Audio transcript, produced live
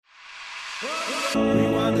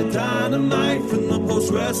Rewind the dynamite from the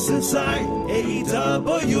post-wrestling site.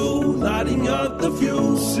 AEW, lighting up the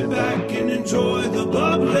fuse. Sit back and enjoy the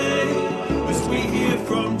bubbly as we hear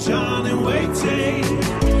from John and Waiting.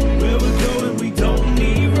 Where we're going, we don't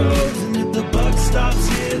need roads. And if the buck stops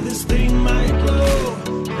here, this thing might blow.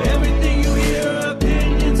 Everything you hear are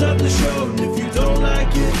opinions of the show. And if you don't like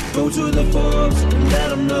it, go to the forums and let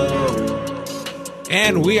them know.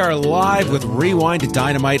 And we are live with Rewind to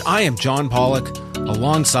Dynamite. I am John Pollock,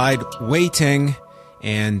 alongside Wei Ting,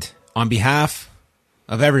 and on behalf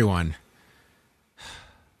of everyone,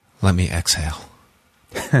 let me exhale.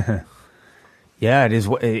 Yeah, it is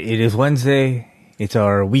Wednesday. It's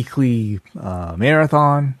our weekly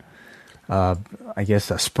marathon. I guess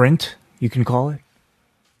a sprint, you can call it.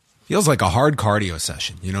 Feels like a hard cardio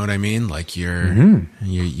session. You know what I mean? Like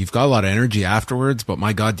you've got a lot of energy afterwards, but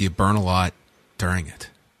my God, do you burn a lot during it?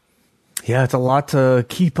 Yeah, it's a lot to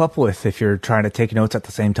keep up with if you're trying to take notes at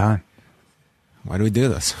the same time. Why do we do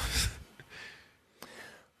this?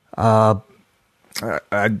 It's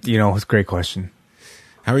a great question.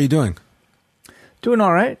 How are you doing? Doing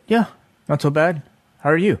all right. Yeah, not so bad. How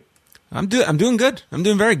are you? I'm doing good. I'm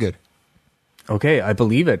doing very good. Okay, I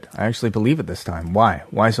believe it. I actually believe it this time. Why?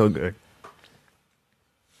 Why so good?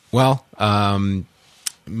 Well,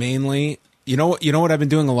 mainly, you know what I've been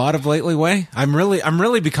doing a lot of lately, Wei? I'm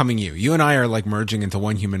really becoming you. You and I are like merging into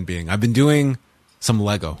one human being. I've been doing some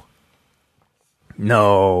Lego.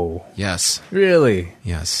 No. Yes. Really?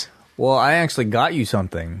 Yes. Well, I actually got you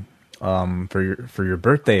something for your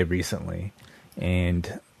birthday recently,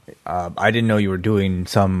 and I didn't know you were doing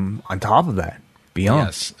some on top of that. Beyond.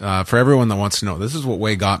 Yes. For everyone that wants to know, this is what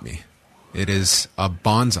Wei got me. It is a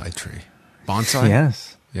bonsai tree. Bonsai?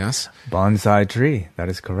 Yes. Yes. Bonsai tree. That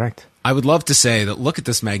is correct. I would love to say that look at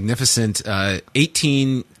this magnificent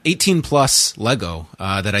 18 plus Lego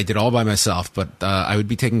that I did all by myself, but I would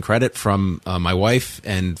be taking credit from my wife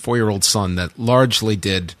and 4-year-old son that largely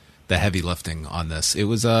did the heavy lifting on this. It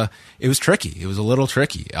was tricky. It was a little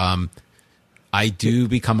tricky. I do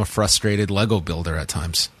become a frustrated Lego builder at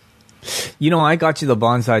times. You know, I got you the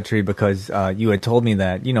bonsai tree because you had told me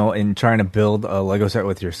that, in trying to build a Lego set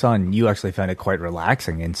with your son, you actually found it quite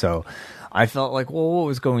relaxing. And so I felt like, well, what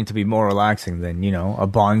was going to be more relaxing than, a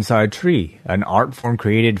bonsai tree, an art form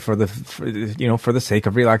created for the sake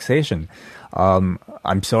of relaxation.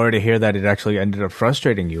 I'm sorry to hear that it actually ended up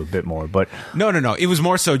frustrating you a bit more, but no. It was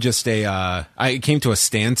more so just I came to a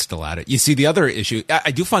standstill at it. You see, the other issue, I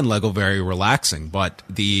do find Lego very relaxing, but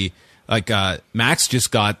Max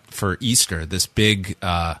just got for Easter this big,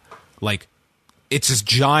 it's this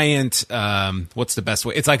giant, what's the best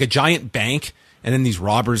way? It's like a giant bank, and then these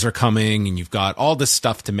robbers are coming, and you've got all this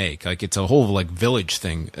stuff to make. Like, it's a whole, village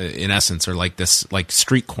thing, in essence, or this,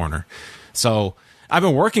 street corner. So I've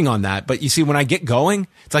been working on that, but you see, when I get going,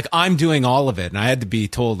 it's like I'm doing all of it, and I had to be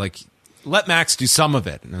told, let Max do some of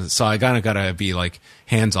it. And so I kind of got to be,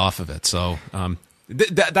 hands off of it. So,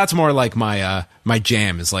 that's more like my my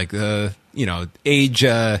jam is age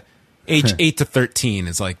 8 to 13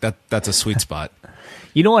 is that's a sweet spot.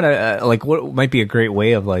 You know what? What might be a great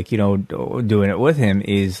way of doing it with him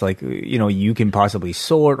is you can possibly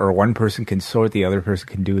sort, or one person can sort, the other person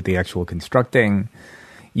can do the actual constructing.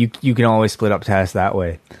 You can always split up tasks that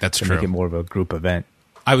way. That's to true. Make it more of a group event.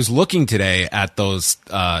 I was looking today at those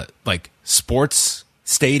sports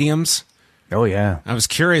stadiums. Oh yeah, I was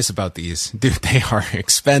curious about these. Dude, they are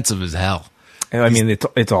expensive as hell. I mean,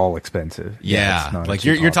 it's all expensive. Yeah,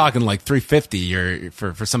 you're talking $350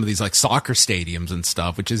 for some of these soccer stadiums and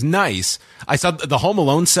stuff, which is nice. I saw the Home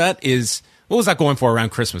Alone set is, what was that going for around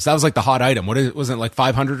Christmas? That was the hot item. Wasn't it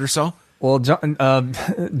 $500 or so? Well,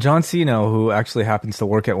 John Cino, who actually happens to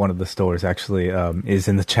work at one of the stores, actually is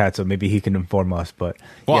in the chat, so maybe he can inform us. But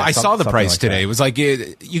I saw the price today. That. It was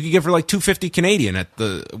you could get for $250 Canadian at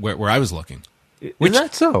the where I was looking. Is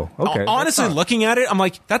that so? Okay. Honestly, looking at it, I'm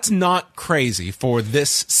like, that's not crazy for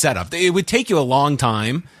this setup. It would take you a long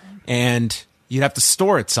time, and you'd have to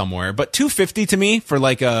store it somewhere. But $250 to me for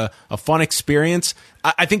a fun experience,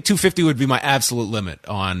 I think $250 would be my absolute limit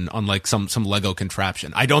on some Lego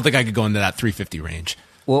contraption. I don't think I could go into that $350 range.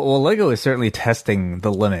 Well, Lego is certainly testing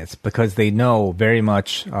the limits because they know very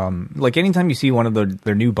much. Anytime you see one of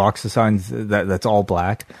their new box designs that's all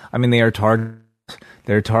black, I mean, they're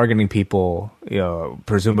targeting people,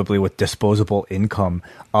 presumably with disposable income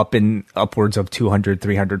upwards of $200,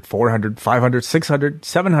 $300, $400, $500, $600,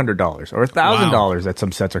 $700, or $1,000 that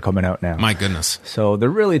some sets are coming out now. My goodness. So they're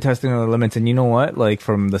really testing their limits. And you know what?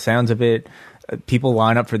 From the sounds of it, people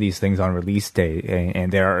line up for these things on release day,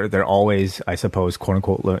 and they're always, I suppose, quote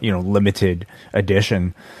unquote, limited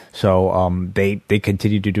edition. So they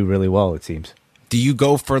continue to do really well, it seems. Do you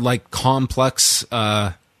go for like complex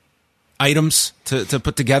items to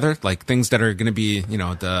put together, like things that are going to be,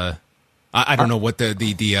 I don't know what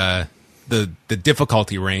the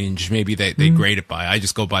difficulty range maybe they grade it by. I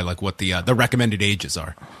just go by like what the recommended ages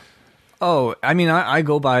are. Oh, I mean, I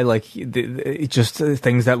go by like just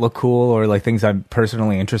things that look cool or like things I'm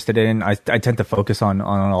personally interested in. I tend to focus on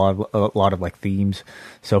a lot of like themes.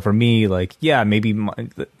 So for me, like, yeah, maybe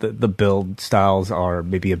the build styles are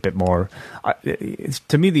maybe a bit more. It's,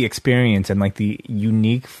 to me, the experience and like the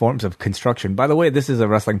unique forms of construction. By the way, this is a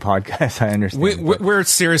wrestling podcast. I understand. We're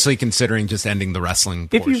seriously considering just ending the wrestling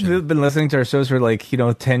portion. If you've been listening to our shows for like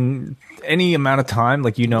 10 any amount of time,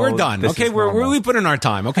 like we're done. Okay, we put in our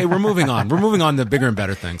time. Okay, we're moving on. We're moving on to bigger and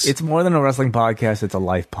better things. It's more than a wrestling podcast; it's a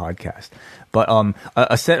life podcast. But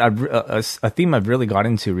a theme I've really got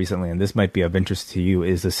into recently, and this might be of interest to you,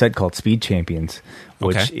 is a set called Speed Champions,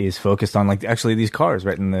 which is focused on like actually these cars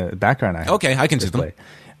right in the background. Okay, I can see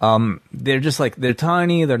them. They're just like, they're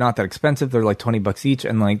tiny, they're not that expensive, they're like $20 each,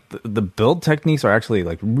 and like the build techniques are actually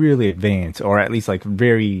like really advanced, or at least like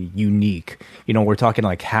very unique. We're talking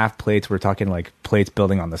like half plates, we're talking like plates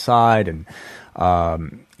building on the side, and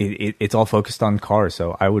it's all focused on cars.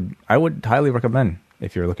 So I would highly recommend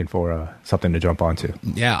if you're looking for something to jump onto.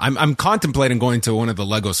 Yeah, I'm contemplating going to one of the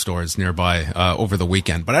Lego stores nearby over the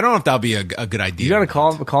weekend, but I don't know if that'll be a good idea. You gotta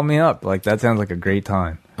call me up. Like, that sounds like a great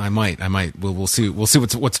time. I might. We'll see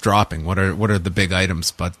what's dropping. What are the big items?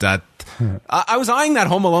 But that I was eyeing that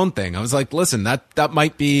Home Alone thing. I was like, listen, that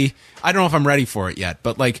might be. I don't know if I'm ready for it yet.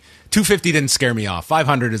 But like $250 didn't scare me off.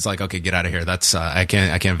 $500 is like, okay, get out of here. That's I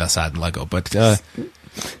can't invest that in Lego. But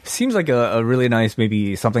seems like a really nice,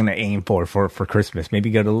 maybe something to aim for Christmas. Maybe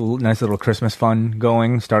get a nice little Christmas fun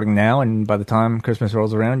going starting now, and by the time Christmas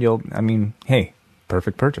rolls around, hey,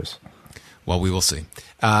 perfect purchase. Well, we will see.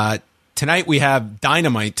 Tonight we have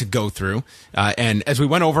Dynamite to go through, and as we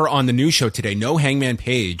went over on the news show today, no Hangman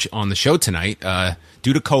Page on the show tonight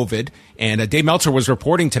due to COVID. And Dave Meltzer was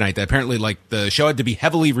reporting tonight that apparently, like, the show had to be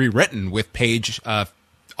heavily rewritten with Page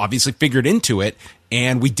obviously figured into it.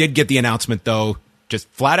 And we did get the announcement, though, just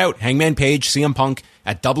flat out, Hangman Page, CM Punk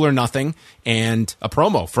at Double or Nothing, and a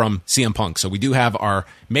promo from CM Punk. So we do have our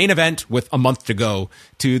main event with a month to go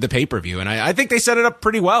to the pay-per-view. And I think they set it up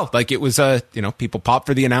pretty well. Like, it was, people popped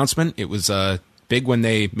for the announcement. It was big when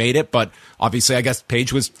they made it, but obviously I guess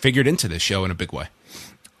Page was figured into this show in a big way.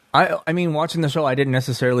 I mean, watching the show, I didn't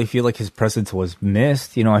necessarily feel like his presence was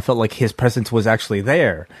missed. I felt like his presence was actually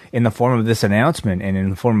there in the form of this announcement and in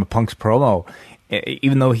the form of Punk's promo,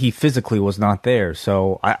 even though he physically was not there.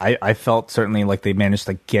 So I felt certainly like they managed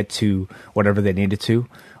to get to whatever they needed to.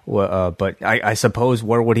 But I suppose,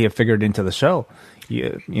 where would he have figured into the show?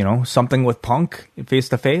 Something with Punk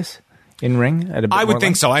face-to-face in ring? I would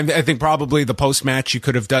think so. I think probably the post-match you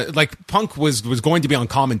could have done. Like, Punk was going to be on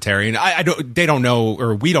commentary, and they don't know,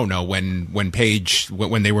 or we don't know when Page,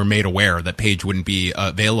 when they were made aware that Page wouldn't be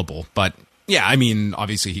available. But yeah, I mean,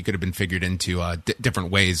 obviously he could have been figured into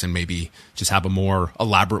different ways and maybe just have a more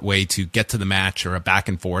elaborate way to get to the match or a back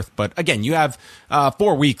and forth. But again, you have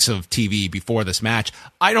 4 weeks of TV before this match.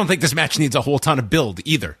 I don't think this match needs a whole ton of build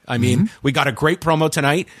either. I mean, we got a great promo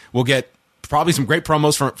tonight. We'll get probably some great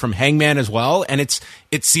promos from Hangman as well. And it's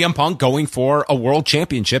CM Punk going for a world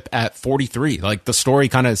championship at 43. Like, the story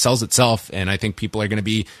kind of sells itself, and I think people are going to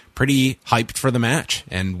be pretty hyped for the match.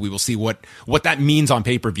 And we will see what that means on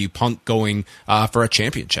pay-per-view, Punk going for a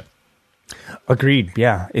championship. Agreed.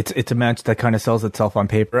 Yeah, it's a match that kind of sells itself on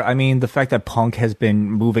paper. I mean, the fact that Punk has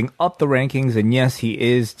been moving up the rankings, and yes, he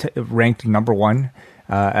is ranked number one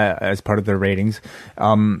as part of their ratings. The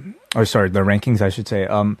rankings, I should say.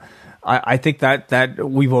 I think that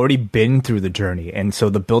we've already been through the journey, and so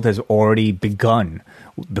the build has already begun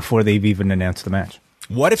before they've even announced the match.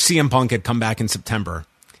 What if CM Punk had come back in September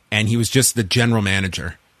and he was just the general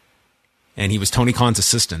manager and he was Tony Khan's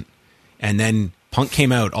assistant, and then Punk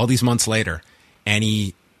came out all these months later and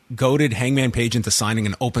he goaded Hangman Page into signing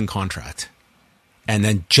an open contract and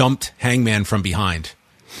then jumped Hangman from behind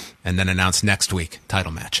and then announced next week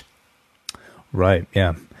title match? Right,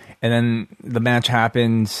 yeah. And then the match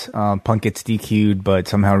happens. Punk gets DQ'd, but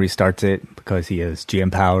somehow restarts it because he has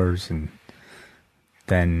GM powers, and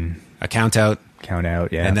then a count out,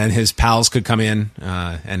 yeah. And then his pals could come in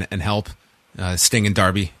and help. Sting and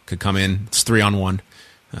Darby could come in. It's 3-on-1.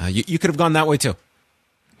 You could have gone that way too.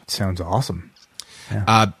 Sounds awesome.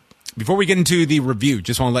 Yeah. Before we get into the review,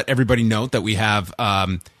 just want to let everybody know that we have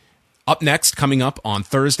Up next, coming up on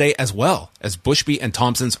Thursday, as well as Bushby and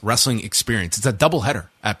Thompson's wrestling experience. It's a doubleheader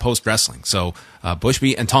at Post Wrestling. So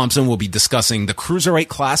Bushby and Thompson will be discussing the Cruiserweight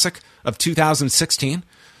Classic of 2016,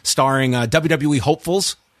 starring WWE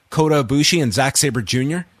hopefuls Kota Ibushi and Zack Sabre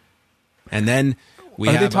Jr. And then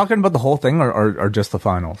Are they talking about the whole thing or just the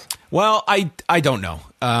finals? Well, I don't know.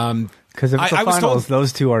 Because if it's the finals,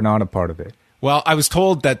 those two are not a part of it. Well, I was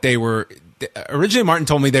told that they were... Originally, Martin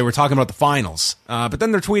told me they were talking about the finals, but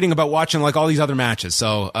then they're tweeting about watching like all these other matches.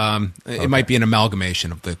 So it might be an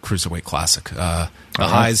amalgamation of the Cruiserweight Classic. The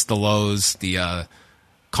highs, the lows, the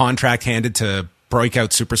contract handed to breakout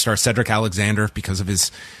superstar Cedric Alexander because of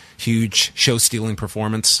his huge show-stealing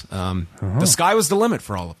performance. The sky was the limit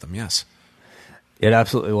for all of them, yes. It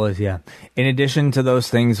absolutely was, yeah. In addition to those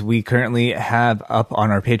things, we currently have up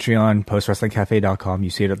on our Patreon, postwrestlingcafe.com. You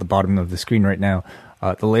see it at the bottom of the screen right now.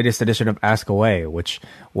 The latest edition of Ask Away, which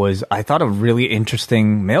was, I thought, a really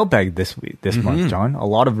interesting mailbag this month, John. A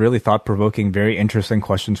lot of really thought-provoking, very interesting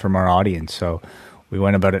questions from our audience. So we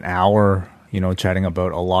went about an hour, chatting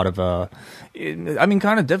about a lot of,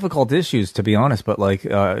 kind of difficult issues, to be honest. But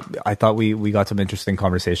I thought we got some interesting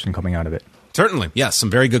conversation coming out of it. Certainly, yes. Some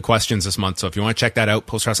very good questions this month. So if you want to check that out,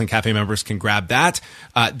 Post Wrestling Cafe members can grab that.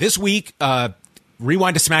 This week,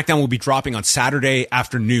 Rewind to SmackDown will be dropping on Saturday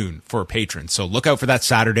afternoon for patrons. So look out for that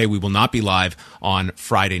Saturday. We will not be live on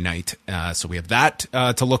Friday night. So we have that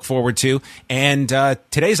to look forward to. And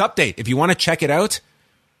today's update, if you want to check it out,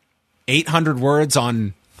 800 words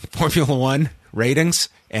on Formula One ratings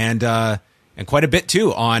and quite a bit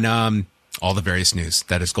too on all the various news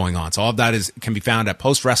that is going on. So all of that can be found at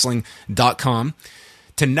postwrestling.com.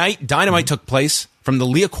 Tonight, Dynamite took place from the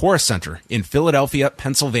Liacouras Center in Philadelphia,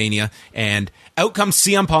 Pennsylvania, and out comes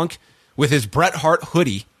CM Punk with his Bret Hart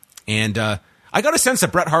hoodie. And I got a sense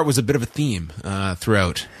that Bret Hart was a bit of a theme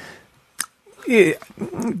throughout. Yeah,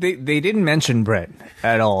 they didn't mention Bret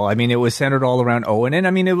at all. I mean, it was centered all around Owen, and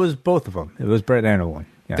I mean, it was both of them. It was Bret and Owen.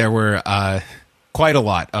 Yeah. There were quite a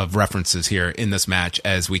lot of references here in this match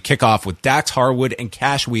as we kick off with Dax Harwood and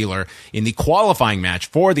Cash Wheeler in the qualifying match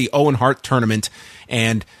for the Owen Hart tournament.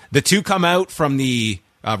 And the two come out from the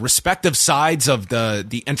respective sides of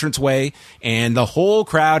the entranceway, and the whole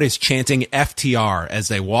crowd is chanting FTR as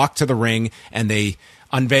they walk to the ring, and they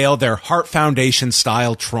unveil their Hart Foundation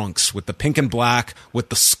style trunks with the pink and black with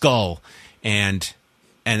the skull. And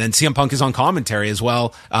then CM Punk is on commentary as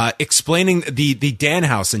well, explaining the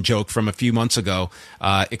Danhausen joke from a few months ago,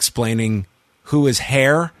 explaining who is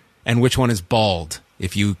hair and which one is bald,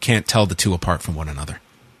 if you can't tell the two apart from one another.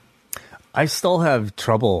 I still have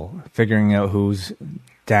trouble figuring out who's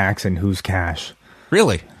Dax and who's Cash.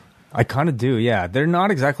 Really? I kind of do, yeah. They're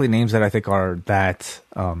not exactly names that I think are that,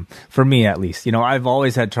 for me at least. I've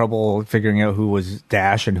always had trouble figuring out who was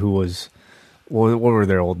Dash and who was... What were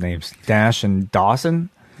their old names? Dash and Dawson?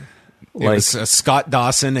 It was Scott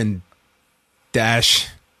Dawson and Dash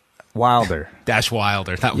Wilder. Dash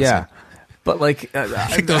Wilder. That was it. But I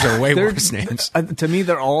think those are way worse names. To me,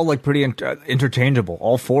 they're all pretty interchangeable.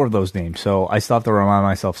 All four of those names. So I still have to remind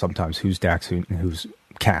myself sometimes who's Dax and who's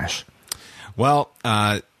Cash. Well,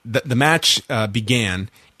 the match began,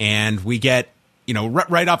 and we get.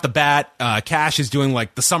 Right off the bat, Cash is doing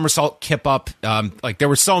the somersault kip up. There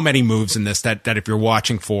were so many moves in this that if you're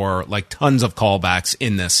watching for tons of callbacks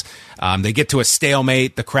in this, they get to a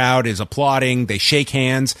stalemate. The crowd is applauding. They shake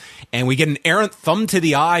hands, and we get an errant thumb to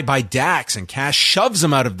the eye by Dax, and Cash shoves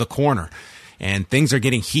him out of the corner, and things are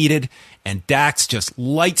getting heated. And Dax just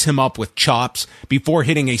lights him up with chops before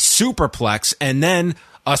hitting a superplex and then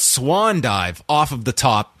a swan dive off of the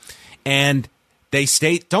top, and they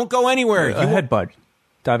state, don't go anywhere. A headbutt.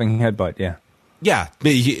 Diving headbutt, yeah. Yeah,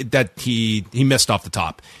 he missed off the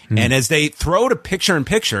top. Mm-hmm. And as they throw to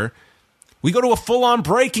picture-in-picture, we go to a full-on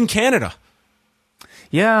break in Canada.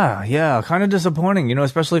 Yeah, kind of disappointing,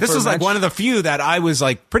 especially this for was one of the few that I was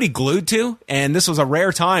pretty glued to, and this was a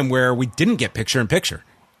rare time where we didn't get picture-in-picture.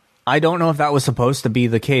 I don't know if that was supposed to be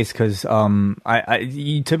the case because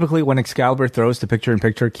typically when Excalibur throws to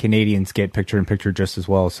picture-in-picture, Canadians get picture-in-picture just as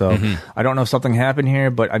well. So I don't know if something happened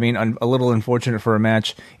here, but I mean, a little unfortunate for a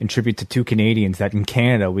match in tribute to two Canadians that in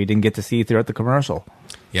Canada we didn't get to see throughout the commercial.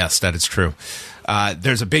 Yes, that is true.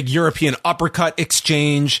 There's a big European uppercut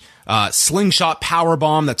exchange, slingshot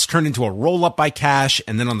powerbomb that's turned into a roll-up by Cash,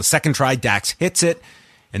 and then on the second try, Dax hits it.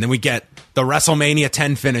 And then we get the WrestleMania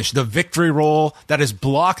 10 finish, the victory roll that is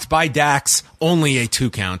blocked by Dax, only a 2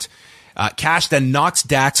 count. Cash then knocks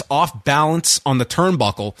Dax off balance on the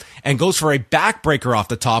turnbuckle and goes for a backbreaker off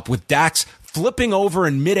the top with Dax flipping over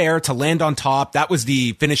in midair to land on top. That was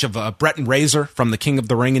the finish of Bret and Razor from the King of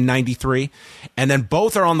the Ring in 93. And then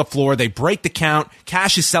both are on the floor. They break the count.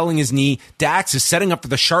 Cash is selling his knee. Dax is setting up for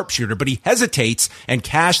the sharpshooter, but he hesitates, and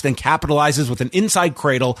Cash then capitalizes with an inside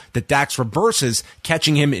cradle that Dax reverses,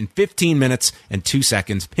 catching him in 15 minutes and 2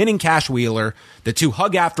 seconds, pinning Cash Wheeler. The two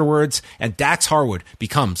hug afterwards, and Dax Harwood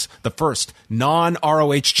becomes the first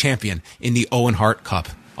non-ROH champion in the Owen Hart Cup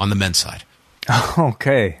on the men's side.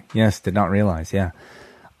 Okay. Yes, did not realize. Yeah.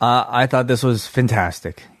 I thought this was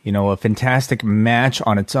fantastic. You know, a fantastic match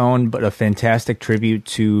on its own, but a fantastic tribute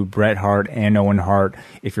to Bret Hart and Owen Hart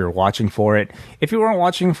if you're watching for it. If you weren't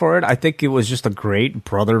watching for it, I think it was just a great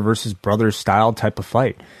brother versus brother style type of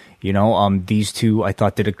fight. You know, these two, I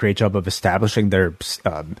thought, did a great job of establishing their,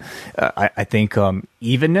 I think,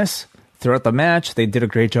 evenness throughout the match. They did a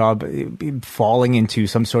great job falling into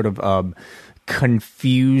some sort of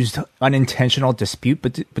confused, unintentional dispute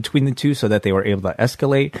between the two so that they were able to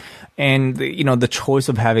escalate. And, you know, the choice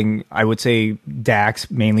of having, I would say,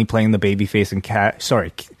 Dax mainly playing the babyface and Cash.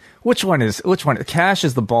 Sorry, which one? Cash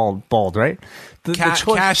is the bald, right?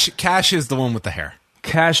 Cash is the one with the hair.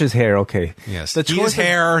 Cash's hair, okay. Yes. His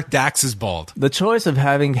hair, Dax is bald. The choice of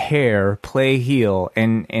having hair play heel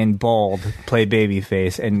and bald play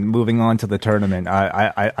babyface and moving on to the tournament,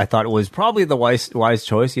 I thought it was probably the wise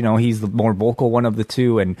choice. You know, he's the more vocal one of the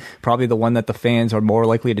two and probably the one that the fans are more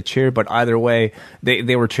likely to cheer. But either way,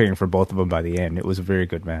 they were cheering for both of them by the end. It was a very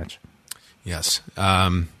good match. Yes.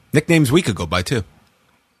 Nicknames we could go by, too.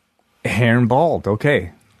 Hair and bald,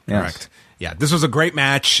 okay. Yes. Correct. Yeah, this was a great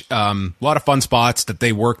match. A lot of fun spots that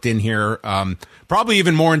they worked in here. Probably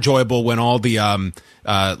even more enjoyable when all the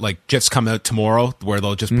like GIFs come out tomorrow, where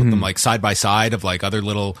they'll just put them like side by side of like other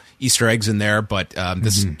little Easter eggs in there. But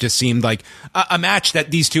this just seemed like a match that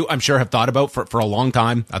these two, I'm sure, have thought about for a long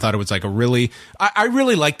time. I thought it was like I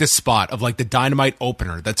really like this spot of like the Dynamite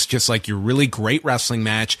opener. That's just like your really great wrestling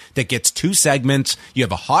match that gets 2 segments. You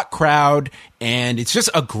have a hot crowd. And it's just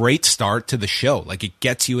a great start to the show. Like, it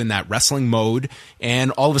gets you in that wrestling mode,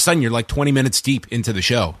 and all of a sudden you're like 20 minutes deep into the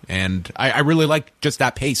show. And I really like just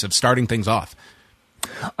that pace of starting things off.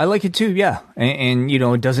 I like it too, yeah. And you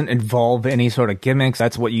know, it doesn't involve any sort of gimmicks.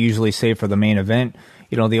 That's what you usually save for the main event.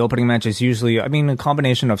 You know, the opening match is usually, I mean, a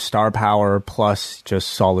combination of star power plus just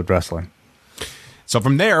solid wrestling. So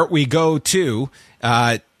from there, we go to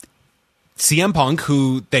CM Punk,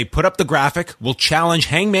 who they put up the graphic, will challenge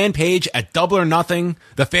Hangman Page at Double or Nothing.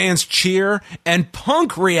 The fans cheer, and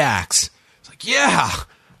Punk reacts. It's like, yeah,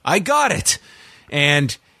 I got it.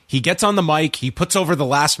 And he gets on the mic. He puts over the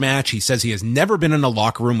last match. He says he has never been in a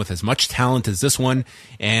locker room with as much talent as this one.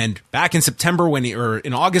 And back in September, or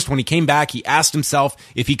in August, when he came back, he asked himself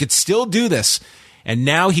if he could still do this. And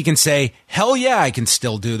now he can say, hell yeah, I can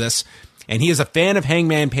still do this. And he is a fan of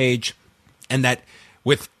Hangman Page, and that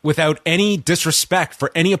without any disrespect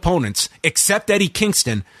for any opponents except Eddie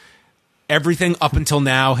Kingston, everything up until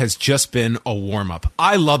now has just been a warm-up.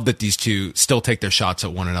 I love that these two still take their shots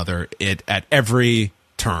at one another at every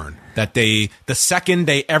turn. That the second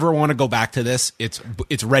they ever want to go back to this,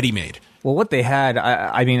 it's ready-made. Well, what they had,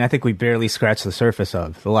 I mean, I think we barely scratched the surface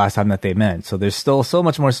of the last time that they met. So there's still so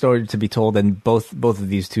much more story to be told, and both of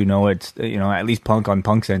these two know it. You know, at least Punk on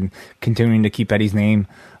Punk's end, continuing to keep Eddie's name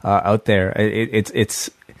out there.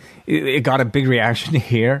 It got a big reaction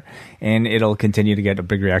here, and it'll continue to get a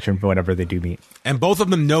big reaction whenever they do meet. And both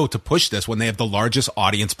of them know to push this when they have the largest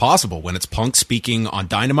audience possible, when it's Punk speaking on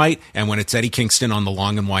Dynamite and when it's Eddie Kingston on the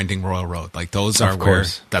Long and Winding Royal Road. Like, those are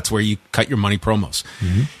that's where you cut your money promos.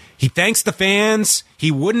 Mm-hmm. He thanks the fans.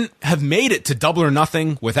 He wouldn't have made it to Double or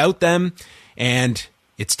Nothing without them, and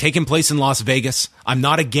it's taken place in Las Vegas. I'm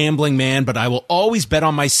not a gambling man, but I will always bet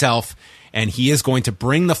on myself. And he is going to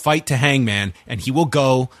bring the fight to Hangman, and he will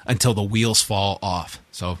go until the wheels fall off.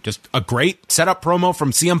 So just a great setup promo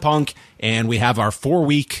from CM Punk, and we have our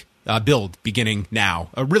 4-week build beginning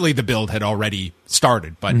now. Really, the build had already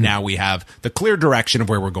started, but now we have the clear direction of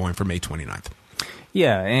where we're going for May 29th.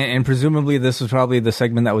 Yeah, and presumably this was probably the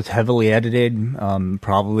segment that was heavily edited,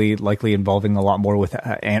 probably likely involving a lot more with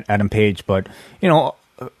Adam Page, but, you know,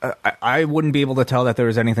 I wouldn't be able to tell that there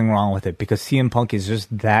was anything wrong with it, because CM Punk is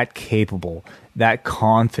just that capable, that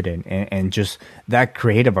confident, and just that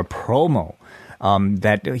great of a promo,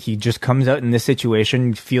 that he just comes out in this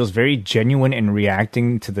situation, feels very genuine in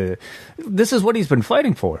reacting to this is what he's been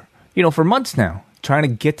fighting for, you know, for months now. Trying to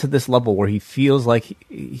get to this level where he feels like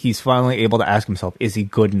he's finally able to ask himself, is he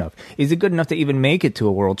good enough? Is he good enough to even make it to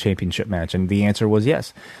a world championship match? And the answer was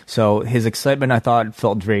yes. So his excitement, I thought,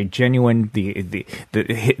 felt very genuine.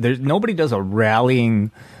 Nobody does a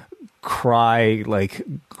rallying cry like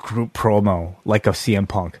group promo like a CM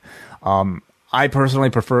Punk. I personally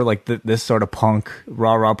prefer like this sort of punk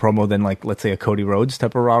rah-rah promo than like, let's say, a Cody Rhodes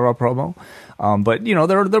type of rah-rah promo. But you know,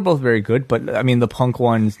 they're both very good. But I mean, the punk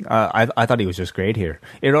one, I thought he was just great here.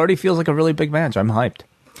 It already feels like a really big match. I'm hyped.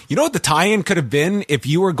 You know what the tie-in could have been if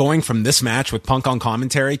you were going from this match with Punk on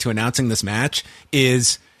commentary to announcing this match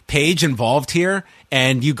is Paige involved here,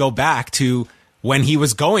 and you go back to when he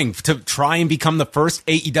was going to try and become the first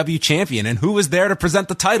AEW champion, and who was there to present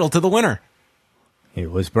the title to the winner? It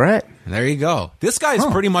was Bret. There you go. This guy is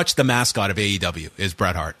pretty much the mascot of AEW, is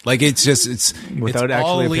Bret Hart. Like, it's without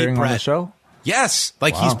actually appearing on the show? Yes.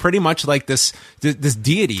 Like, he's pretty much like this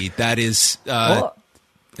deity that is...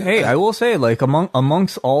 hey, I will say, like,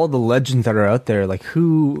 amongst all the legends that are out there, like,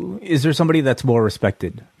 who... Is there somebody that's more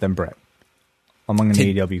respected than Bret among an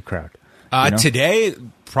AEW crowd? You know? Today...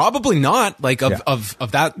 Probably not, like, of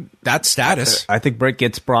that status. I think Bret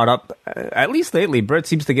gets brought up, at least lately. Bret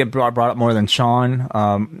seems to get brought up more than Shawn,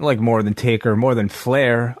 like more than Taker, more than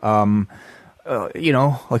Flair. You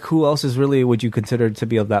know, like who else would you consider to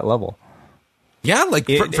be of that level? Yeah, like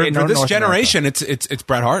for this generation, it's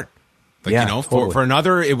Bret Hart. Like, you know, for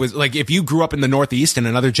another, it was like if you grew up in the Northeast in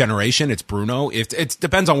another generation, it's Bruno. It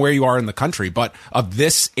depends on where you are in the country, but of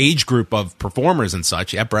this age group of performers and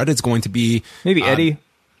such, yeah, Bret is going to be maybe Eddie.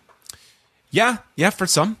 Yeah, for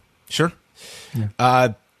some, sure. Yeah.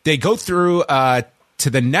 They go through to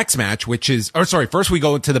the next match, first we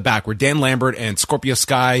go to the back where Dan Lambert and Scorpio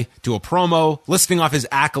Sky do a promo listing off his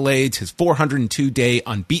accolades, his 402-day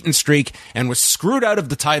unbeaten streak, and was screwed out of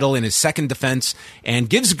the title in his second defense, and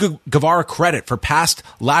gives Guevara credit for past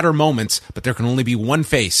latter moments, but there can only be one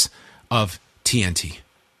face of TNT.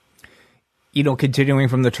 You know, continuing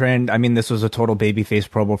from the trend, I mean, this was a total babyface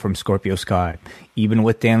promo from Scorpio Sky, even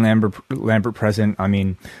with Dan Lambert present. I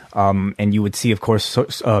mean, and you would see, of course,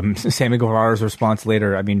 Sammy Guevara's response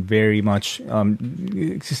later. I mean, very much,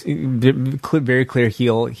 very clear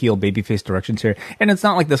heel babyface directions here. And it's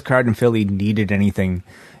not like this crowd in Philly needed anything,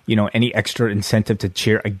 you know, any extra incentive to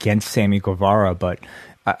cheer against Sammy Guevara, but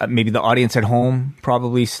maybe the audience at home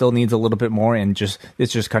probably still needs a little bit more, and it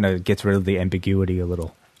just kind of gets rid of the ambiguity a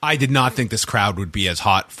little. I did not think this crowd would be as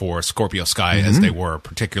hot for Scorpio Sky as they were,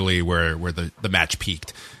 particularly where the match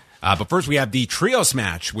peaked. But first we have the Trios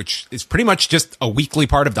match, which is pretty much just a weekly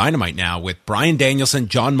part of Dynamite now, with Bryan Danielson,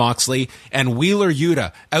 Jon Moxley, and Wheeler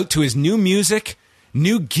Yuta out to his new music,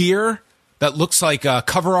 new gear that looks like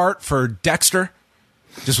cover art for Dexter,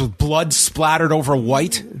 just with blood splattered over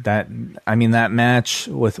white. That match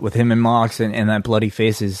with him and Mox and that bloody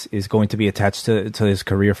face is going to be attached to his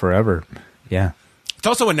career forever. Yeah. It's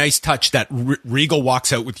also a nice touch that Regal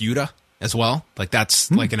walks out with Yuta as well. Like, that's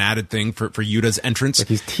like an added thing for Yuta's entrance. Like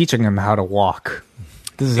he's teaching him how to walk.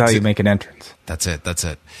 This is how you make an entrance. That's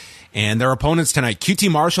it. And their opponents tonight, QT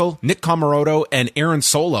Marshall, Nick Comoroto, and Aaron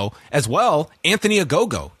Solo, as well, Anthony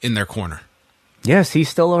Ogogo in their corner. Yes, he's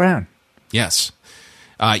still around. Yes.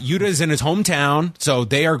 Yuta is in his hometown, so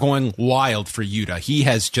they are going wild for Yuta. He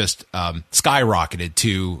has just skyrocketed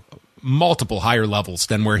to multiple higher levels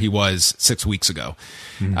than where he was 6 weeks ago.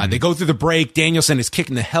 They go through the break. Danielson is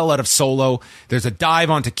kicking the hell out of Solo. There's a dive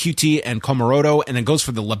onto QT and Comoroto, and then goes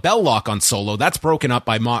for the label lock on Solo. That's broken up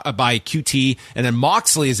by QT, and then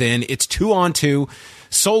Moxley is in. It's 2-on-2.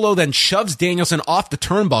 Solo then shoves Danielson off the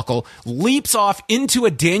turnbuckle, leaps off into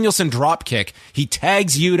a Danielson dropkick. He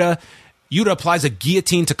tags Yuta. Yuta applies a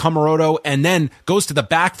guillotine to Comoroto and then goes to the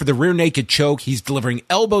back for the rear naked choke. He's delivering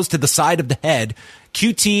elbows to the side of the head.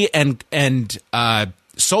 QT and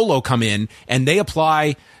Solo come in, and they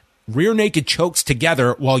apply rear naked chokes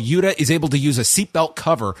together while Yuta is able to use a seatbelt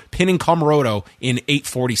cover, pinning Comoroto in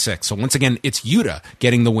 8:46. So once again, it's Yuta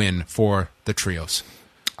getting the win for the Trios.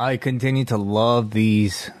 I continue to love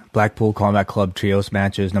these Blackpool Combat Club Trios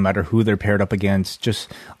matches, no matter who they're paired up against.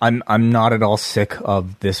 I'm not at all sick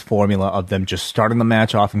of this formula of them just starting the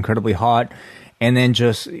match off incredibly hot and then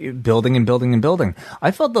just building and building and building. I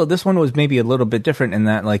felt, though, this one was maybe a little bit different in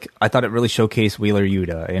that, like, I thought it really showcased Wheeler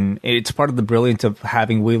Yuta, and it's part of the brilliance of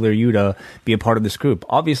having Wheeler Yuta be a part of this group.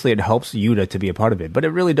 Obviously, it helps Yuta to be a part of it, but it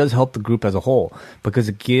really does help the group as a whole, because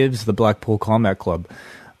it gives the Blackpool Combat Club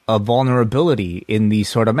a vulnerability in these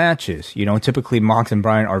sort of matches. You know, typically Mox and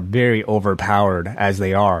Bryan are very overpowered as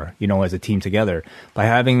they are, you know, as a team together. By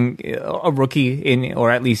having a rookie in, or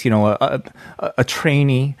at least, you know, a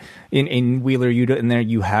trainee in Wheeler Yuta in there,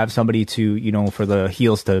 you have somebody to, you know, for the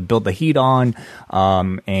heels to build the heat on,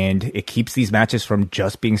 and it keeps these matches from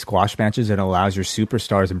just being squash matches and allows your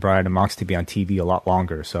superstars and Bryan and Mox to be on TV a lot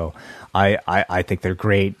longer. So I think they're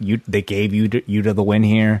great. They gave Yuta the win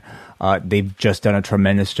here. They've just done a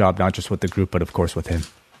tremendous job, not just with the group, but of course with him.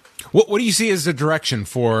 What do you see as the direction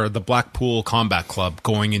for the Blackpool Combat Club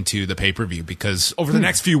going into the pay-per-view? Because over the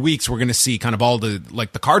next few weeks, we're going to see kind of all the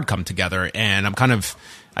card come together, and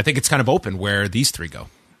I think it's kind of open where these three go.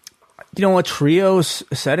 You know, a trios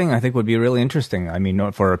setting I think would be really interesting. I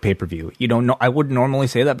mean, for a pay-per-view. I wouldn't normally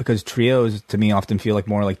say that because trios to me often feel like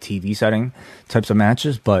more like TV setting types of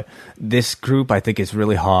matches, but this group I think is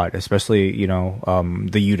really hot, especially, the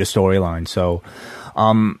Yuta storyline. So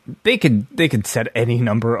they could set any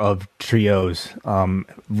number of trios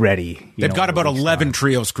ready. They've got about 11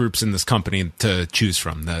 trios groups in this company to choose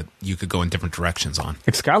from that you could go in different directions on.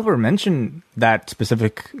 Excalibur mentioned that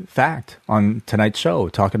specific fact on tonight's show,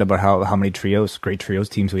 talking about how many great trios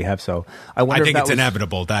teams we have. So I think it's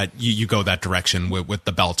inevitable that you go that direction with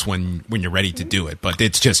the belts when you're ready to do it. But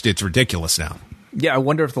it's ridiculous now. Yeah, I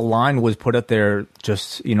wonder if the line was put up there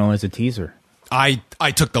just as a teaser. I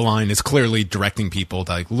took the line as clearly directing people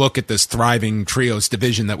to look at this thriving trios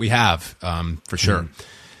division that we have, for sure.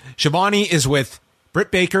 Shivani is with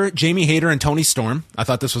Britt Baker, Jamie Hayter, and Toni Storm. I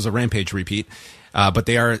thought this was a Rampage repeat. But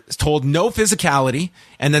they are told no physicality.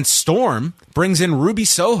 And then Storm brings in Ruby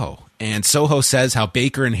Soho. And Soho says how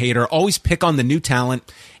Baker and Hayter always pick on the new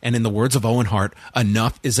talent. And in the words of Owen Hart,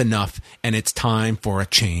 enough is enough. And it's time for a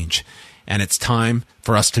change. And it's time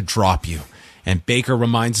for us to drop you. And Baker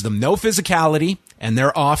reminds them no physicality, and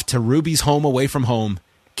they're off to Ruby's home away from home,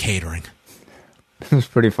 catering. It was a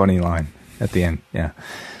pretty funny line at the end, yeah.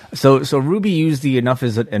 So Ruby used the enough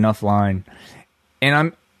is enough line,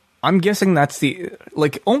 and I'm guessing that's the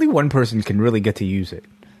only one person can really get to use it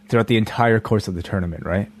throughout the entire course of the tournament,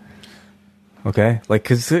 right? Okay,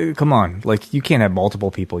 because come on, you can't have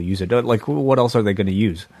multiple people use it. What else are they going to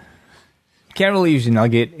use? Can't really use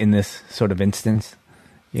Nugget in this sort of instance,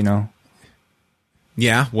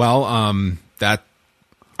 Yeah, well,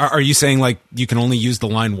 are you saying you can only use the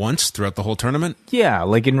line once throughout the whole tournament? Yeah,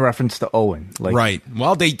 in reference to Owen. Right.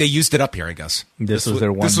 Well, they used it up here, I guess. This was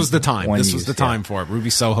their one. This was the time. This was the time yeah. for it. Ruby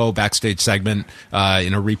Soho backstage segment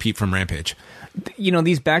in a repeat from Rampage.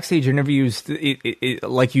 These backstage interviews,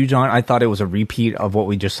 like you, John, I thought it was a repeat of what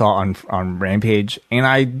we just saw on Rampage, and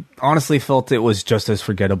I honestly felt it was just as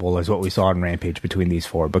forgettable as what we saw on Rampage between these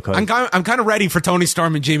four. Because I'm kind of ready for Toni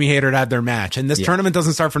Storm and Jamie Hayter to have their match, and this tournament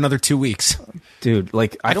doesn't start for another 2 weeks. Dude,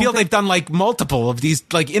 I feel they've done multiple of these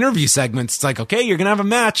interview segments. It's okay, you're gonna have a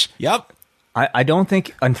match. Yep. I don't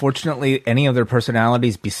think, unfortunately, any of their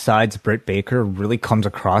personalities besides Britt Baker really comes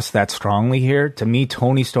across that strongly here. To me,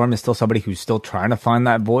 Toni Storm is still somebody who's still trying to find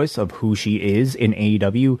that voice of who she is in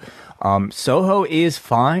AEW. Soho is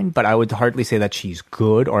fine, but I would hardly say that she's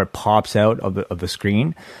good or it pops out of the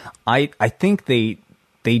screen. I think they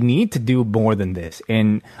need to do more than this.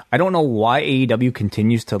 And I don't know why AEW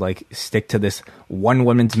continues to stick to this one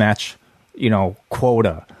women's match,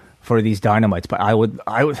 quota for these Dynamites, but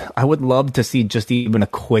I would love to see just even a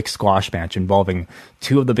quick squash match involving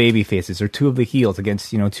two of the baby faces or two of the heels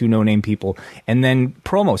against two no-name people, and then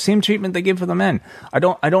promo, same treatment they give for the men. I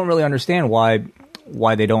don't really understand why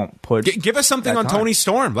they don't put. Give us something on Toni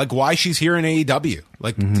Storm, why she's here in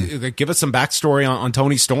AEW. Give us some backstory on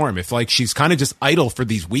Toni Storm. If she's kind of just idle for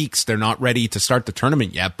these weeks, they're not ready to start the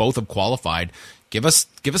tournament yet. Both have qualified. Give us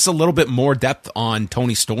a little bit more depth on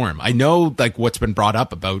Toni Storm. I know what's been brought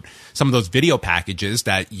up about some of those video packages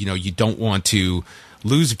that you don't want to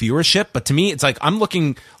lose viewership, but to me it's I'm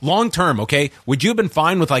looking long term. Okay, would you have been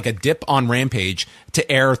fine with a dip on Rampage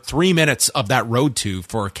to air 3 minutes of that Road to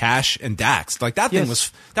for Cash and Dax? That thing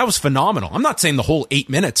was phenomenal. I'm not saying the whole 8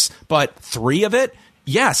 minutes, but 3 of it.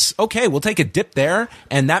 Yes, okay, we'll take a dip there,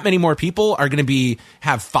 and that many more people are going to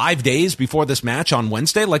have 5 days before this match on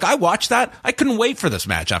Wednesday. I watched that. I couldn't wait for this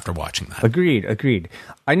match after watching that. Agreed.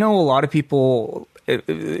 I know a lot of people,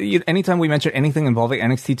 anytime we mention anything involving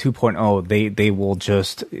NXT 2.0, they will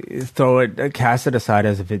just cast it aside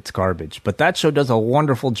as if it's garbage. But that show does a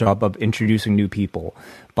wonderful job of introducing new people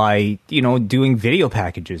by, doing video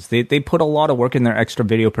packages. They put a lot of work in their extra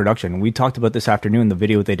video production. We talked about this afternoon, the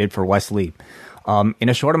video they did for Wesley. In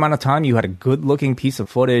a short amount of time, you had a good-looking piece of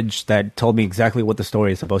footage that told me exactly what the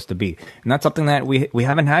story is supposed to be. And that's something that we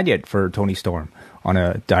haven't had yet for Toni Storm on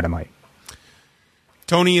a Dynamite.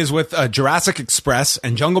 Tony is with Jurassic Express,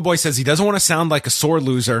 and Jungle Boy says he doesn't want to sound like a sore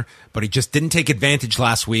loser, but he just didn't take advantage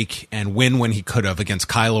last week and win when he could have against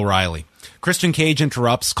Kyle O'Reilly. Christian Cage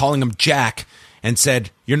interrupts, calling him Jack, and said,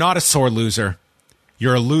 "You're not a sore loser.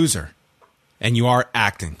 You're a loser, and you are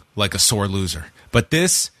acting like a sore loser. But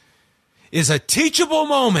this is a teachable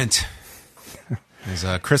moment." As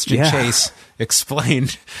Christian Chase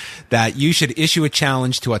explained that you should issue a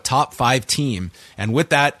challenge to a top 5 team. And with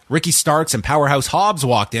that, Ricky Starks and Powerhouse Hobbs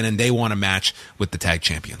walked in, and they won a match with the tag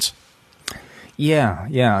champions.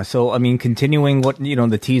 Yeah. So, I mean, continuing what,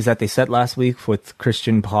 the tease that they set last week with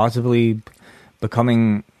Christian possibly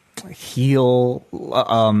becoming heel,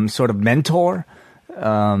 sort of mentor,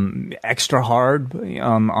 extra hard,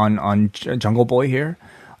 on Jungle Boy here.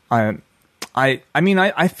 I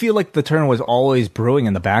feel like the turn was always brewing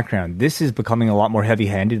in the background. This is becoming a lot more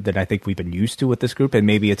heavy-handed than I think we've been used to with this group, and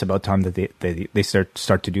maybe it's about time that they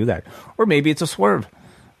start to do that. Or maybe it's a swerve.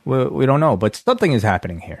 We don't know, but something is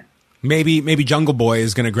happening here. Maybe Jungle Boy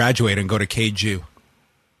is going to graduate and go to KJU.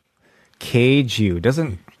 KJU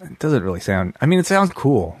doesn't really sound. I mean, it sounds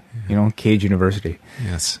cool. Cage University.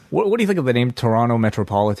 Yes. What do you think of the name Toronto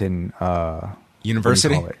Metropolitan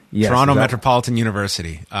University? Yes, Toronto Metropolitan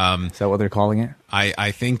University. Is that what they're calling it? I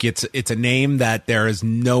think it's a name that there is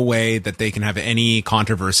no way that they can have any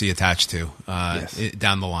controversy attached to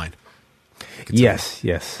down the line. Yes.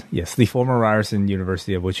 The former Ryerson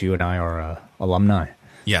University, of which you and I are alumni.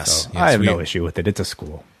 Yes, so I have no issue with it. It's a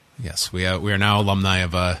school. Yes, we are now alumni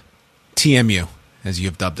of TMU, as you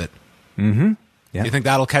have dubbed it. Mm-hmm. Yeah. Do you think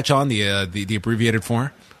that'll catch on, the abbreviated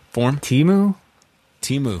form? Timu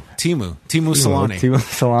Solani. Timu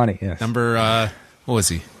Solani, yes. Number, what was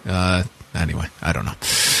he? Anyway, I don't know.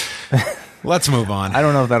 Let's move on. I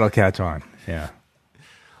don't know if that'll catch on. Yeah.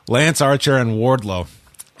 Lance Archer and Wardlow.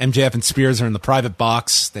 MJF and Spears are in the private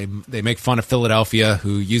box. They make fun of Philadelphia,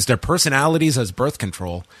 who use their personalities as birth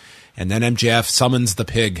control. And then MJF summons the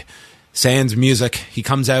pig. Sans music. He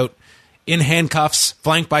comes out in handcuffs,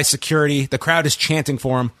 flanked by security. The crowd is chanting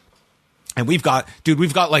for him. And we've got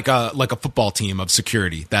like a football team of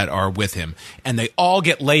security that are with him. And they all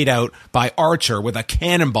get laid out by Archer with a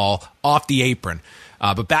cannonball off the apron.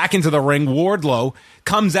 But back into the ring, Wardlow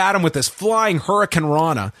comes at him with this flying Hurricane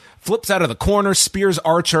Rana, flips out of the corner, spears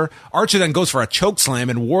Archer. Archer then goes for a choke slam,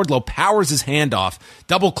 and Wardlow powers his hand off.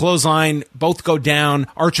 Double clothesline, both go down.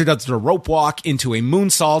 Archer does the rope walk into a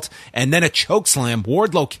moonsault, and then a choke slam.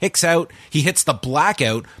 Wardlow kicks out. He hits the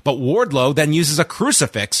blackout, but Wardlow then uses a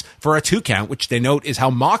crucifix for a 2 count, which they note is how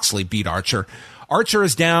Moxley beat Archer. Archer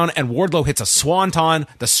is down, and Wardlow hits a swanton.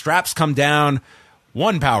 The straps come down.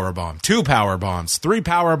 1 powerbomb, 2 powerbombs, 3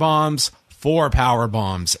 powerbombs, 4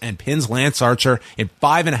 powerbombs, and pins Lance Archer in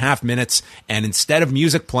 5.5 minutes. And instead of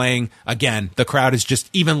music playing, again, the crowd is just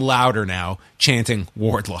even louder now, chanting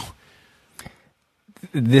Wardlow.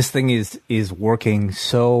 This thing is working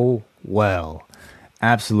so well.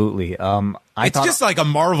 Absolutely. It's just like a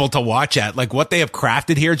marvel to watch at, like what they have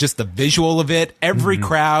crafted here, just the visual of it. Every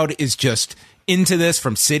crowd is just into this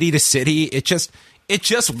from city to city. It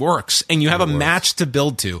just works, and you have a match to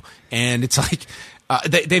build to, and it's like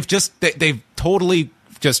they've totally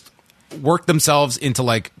just worked themselves into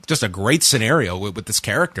like just a great scenario with this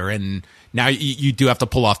character, and now you do have to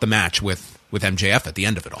pull off the match with MJF at the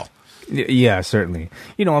end of it all. Yeah, certainly.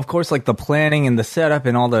 Of course, like the planning and the setup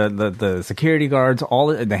and all the security guards, all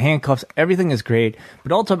the handcuffs, everything is great,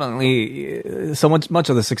 but ultimately, so much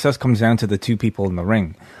of the success comes down to the 2 people in the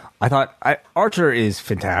ring. I thought Archer is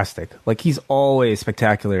fantastic. Like, he's always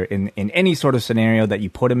spectacular in any sort of scenario that you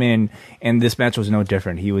put him in, and this match was no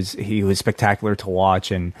different. He was spectacular to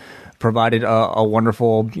watch and provided a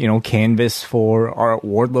wonderful, canvas for our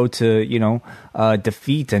Wardlow to,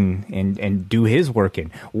 defeat and do his work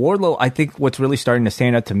in. Wardlow, I think what's really starting to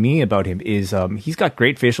stand out to me about him is he's got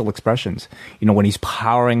great facial expressions, when he's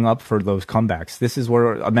powering up for those comebacks. This is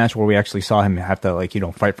a match where we actually saw him have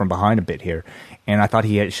to, fight from behind a bit here. And I thought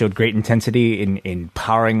he showed great intensity in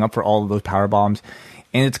powering up for all of those power bombs.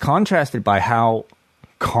 And it's contrasted by how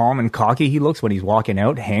calm and cocky he looks when he's walking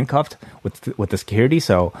out handcuffed with the security.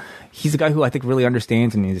 So he's a guy who I think really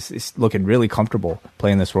understands and is looking really comfortable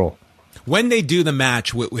playing this role. When they do the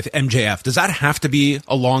match with MJF, does that have to be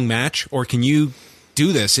a long match, or can you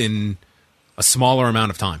do this in a smaller amount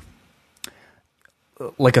of time?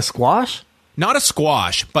 Like a squash? Not a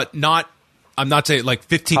squash, but I'm not saying like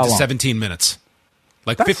 15 to 17 minutes.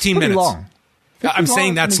 Like that's 15 minutes. Long. I'm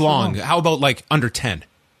saying that's long. How about like under 10?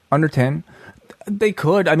 Under 10? They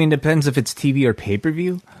could. I mean, depends if it's TV or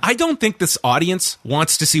pay-per-view. I don't think this audience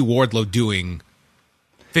wants to see Wardlow doing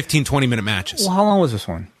 15, 20-minute matches. Well, how long was this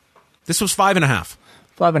one? This was 5.5.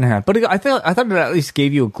 5.5. But I thought it at least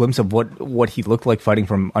gave you a glimpse of what he looked like fighting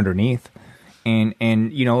from underneath. And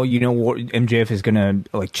MJF is gonna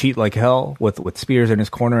like cheat like hell with Spears in his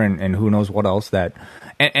corner and who knows what else that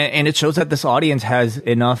and it shows that this audience has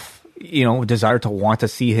enough desire to want to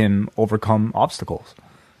see him overcome obstacles.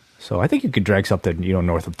 So I think you could drag something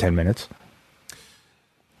north of 10 minutes.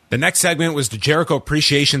 The next segment was the Jericho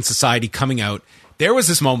Appreciation Society coming out. There was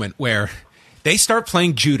this moment where they start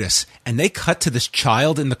playing Judas and they cut to this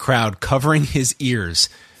child in the crowd covering his ears.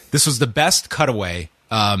 This was the best cutaway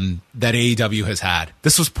that AEW has had.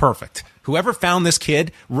 This was perfect. Whoever found this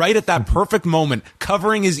kid right at that perfect moment,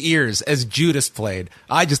 covering his ears as Judas played,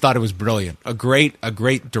 I just thought it was brilliant. A great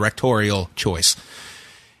directorial choice.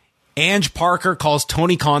 Ange Parker calls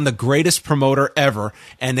Tony Khan the greatest promoter ever,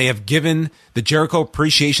 and they have given the Jericho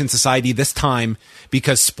Appreciation Society this time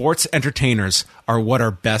because sports entertainers are what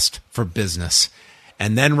are best for business.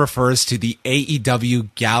 And then refers to the AEW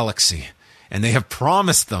Galaxy, and they have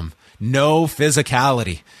promised them no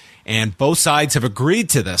physicality, and both sides have agreed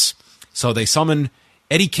to this. So they summon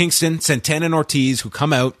Eddie Kingston, Santana, and Ortiz, who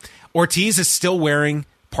come out. Ortiz is still wearing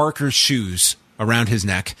Parker's shoes around his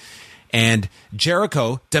neck, and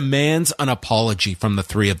Jericho demands an apology from the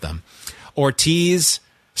three of them. Ortiz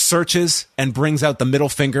searches and brings out the middle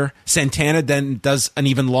finger. Santana then does an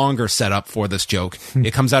even longer setup for this joke.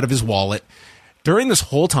 It comes out of his wallet. During this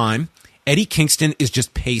whole time, Eddie Kingston is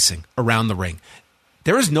just pacing around the ring.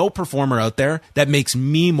 There is no performer out there that makes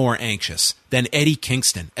me more anxious than Eddie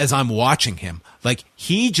Kingston as I'm watching him. Like,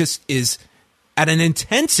 he just is at an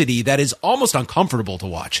intensity that is almost uncomfortable to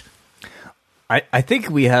watch. I think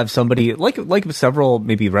we have somebody like several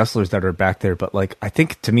maybe wrestlers that are back there, but like I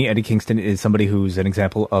think to me Eddie Kingston is somebody who's an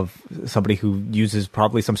example of somebody who uses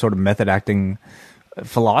probably some sort of method acting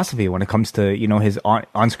philosophy when it comes to, you know, his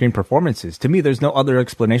on-screen performances. To me, there's no other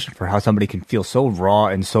explanation for how somebody can feel so raw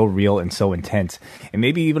and so real and so intense, and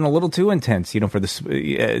maybe even a little too intense, you know, for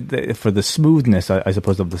the smoothness, I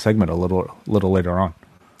suppose, of the segment a little later on.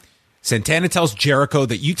 Santana tells Jericho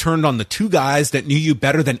that you turned on the two guys that knew you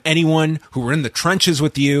better than anyone, who were in the trenches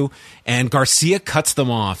with you, and Garcia cuts them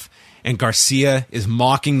off. And Garcia is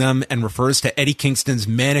mocking them and refers to Eddie Kingston's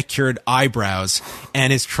manicured eyebrows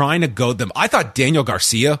and is trying to goad them. I thought Daniel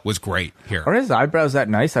Garcia was great here. Are his eyebrows that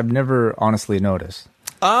nice? I've never honestly noticed.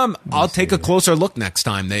 I'll take a closer look next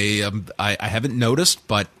time. I haven't noticed,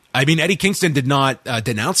 but I mean, Eddie Kingston did not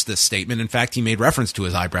denounce this statement. In fact, he made reference to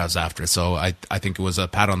his eyebrows after, so I think it was a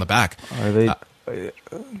pat on the back. Are they?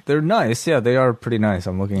 They're nice. Yeah, they are pretty nice.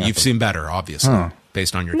 I'm looking at them. You've seen better, obviously,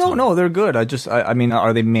 based on your time. No, they're good. I mean,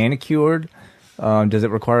 are they manicured? Does it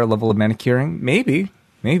require a level of manicuring? Maybe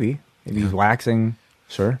waxing.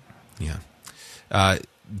 Sure. Yeah.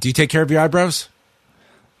 Do you take care of your eyebrows?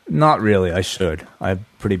 Not really. I should. I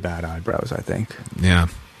have pretty bad eyebrows, I think. Yeah.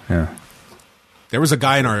 Yeah. There was a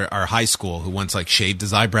guy in our high school who once shaved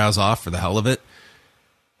his eyebrows off for the hell of it.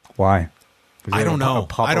 Why? I don't know.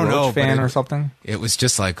 I don't know. Fan or something? It was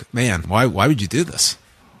just like, man, why would you do this?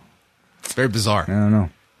 It's very bizarre. I don't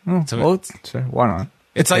know. Sure, why not?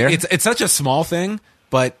 It's like it's such a small thing,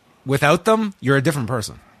 but without them, you're a different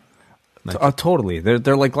person. Like, totally.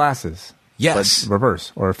 They're like glasses. Yes. But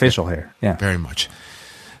reverse or facial hair. Yeah. Very much.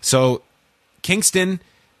 So Kingston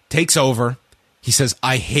takes over. He says,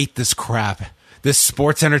 I hate this crap. This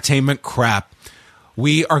sports entertainment crap.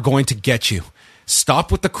 We are going to get you.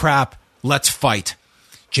 Stop with the crap. Let's fight.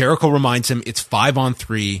 Jericho reminds him it's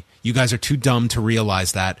 5-on-3. You guys are too dumb to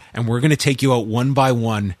realize that. And we're going to take you out one by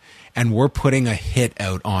one. And we're putting a hit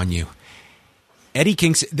out on you. Eddie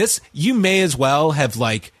Kingston, you may as well have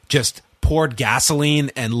just poured gasoline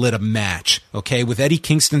and lit a match. Okay, with Eddie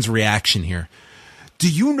Kingston's reaction here. Do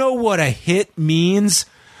you know what a hit means?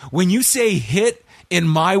 When you say hit in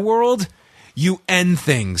my world, you end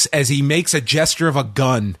things, as he makes a gesture of a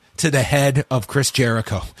gun to the head of Chris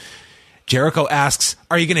Jericho. Jericho asks,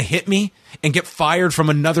 are you going to hit me and get fired from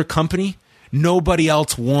another company? Nobody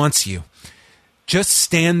else wants you. Just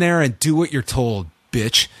stand there and do what you're told,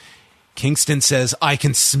 bitch. Kingston says, I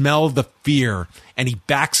can smell the fear, and he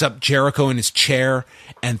backs up Jericho in his chair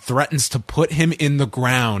and threatens to put him in the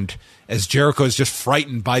ground as Jericho is just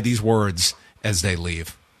frightened by these words as they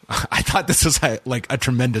leave. I thought this was a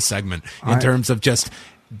tremendous segment in terms of just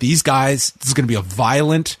these guys.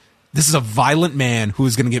 This is a violent man who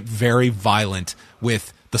is going to get very violent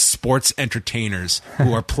with the sports entertainers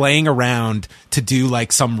who are playing around to do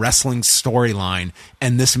some wrestling storyline,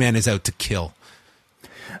 and this man is out to kill.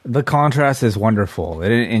 The contrast is wonderful,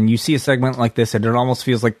 and you see a segment like this, and it almost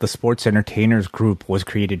feels like the sports entertainers group was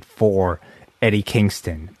created for Eddie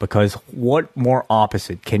Kingston, because what more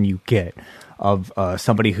opposite can you get of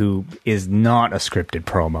somebody who is not a scripted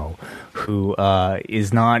promo, who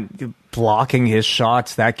is not blocking his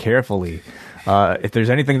shots that carefully. If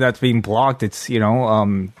there's anything that's being blocked, it's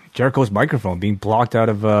Jericho's microphone being blocked out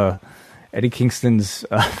of Eddie Kingston's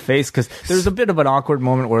face, because there's a bit of an awkward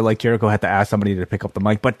moment where Jericho had to ask somebody to pick up the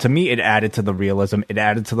mic, but to me it added to the realism, it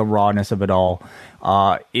added to the rawness of it all.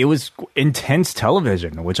 It was intense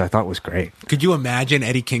television, which I thought was great. Could you imagine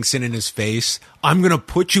Eddie Kingston in his face I'm going to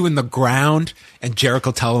put you in the ground, and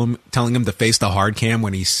Jericho telling him to face the hard cam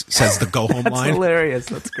when he says the go home That's line. hilarious.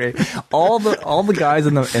 That's great. All the guys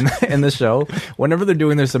in the show, whenever they're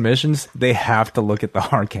doing their submissions, they have to look at the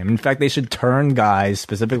hard cam. In fact, they should turn guys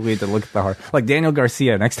specifically to look at the hard. Like Daniel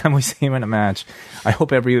Garcia, next time we see him in a match, I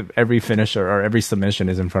hope every finisher or every submission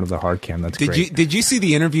is in front of the hard cam. That's great. Did you see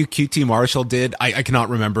the interview QT Marshall did? I cannot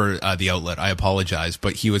remember the outlet. I apologize,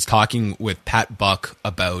 but he was talking with Pat Buck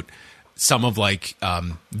about some of like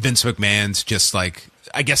Vince McMahon's just like,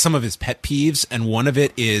 I guess, some of his pet peeves, and one of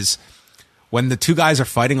it is when the two guys are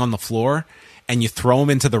fighting on the floor and you throw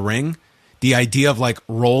them into the ring, the idea of like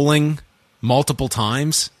rolling multiple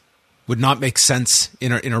times would not make sense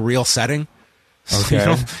in a real setting. So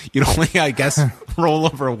Okay. you'd only, I guess, roll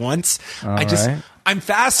over once. Right. I'm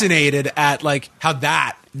fascinated at like how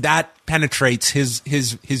that penetrates his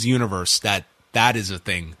universe. That is a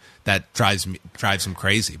thing that drives him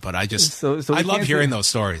crazy. But I just So we I love can't hearing say- those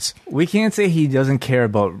stories. We can't say he doesn't care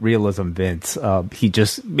about realism, Vince. He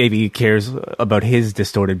just maybe cares about his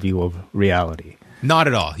distorted view of reality. Not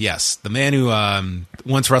at all. Yes, the man who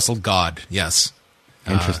once wrestled God. Yes,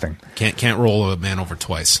 Interesting. Can't roll a man over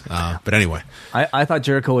twice. But anyway, I thought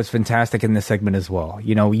Jericho was fantastic in this segment as well.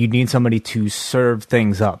 You know, you need somebody to serve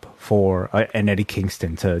things up for an Eddie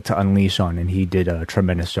Kingston to unleash on, and he did a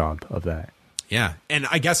tremendous job of that. yeah. And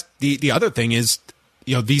I guess the other thing is,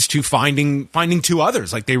 you know, these two finding two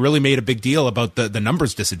others. Like they really made a big deal about the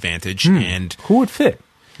numbers disadvantage. And Who would fit,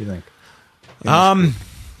 do you think?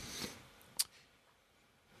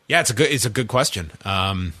 yeah, it's a good question.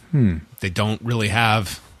 They don't really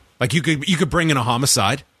have, like, you could bring in a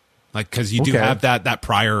homicide, like, because you do Okay. have that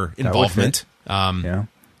prior involvement. Yeah.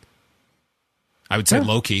 I would say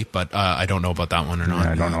Loki, but I don't know about that one or not.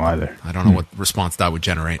 I don't know either. I don't know what response that would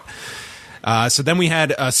generate. So then we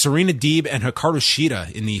had Serena Deeb and Hikaru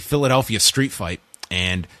Shida in the Philadelphia street fight,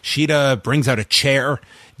 and Shida brings out a chair.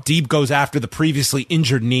 Deeb goes after the previously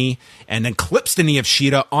injured knee and then clips the knee of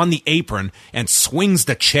Shida on the apron and swings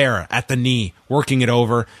the chair at the knee, working it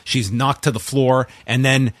over. She's knocked to the floor, and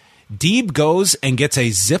then Deeb goes and gets a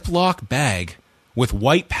Ziploc bag with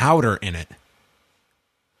white powder in it.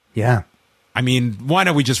 Yeah. I mean, why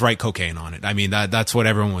don't we just write cocaine on it? I mean, that's what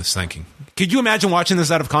everyone was thinking. Could you imagine watching this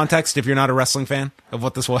out of context if you're not a wrestling fan of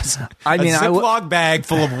what this was? I mean, a Ziploc bag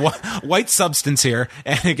full of white substance here,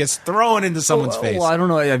 and it gets thrown into someone's face. Well, I don't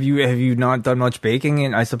know. Have you not done much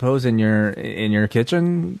baking I suppose in your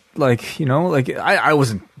kitchen? Like, you know, like I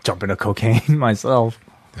wasn't jumping to cocaine myself.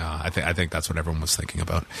 I think that's what everyone was thinking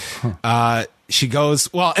about. She goes,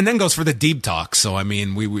 and then goes for the Deeb talk. So, I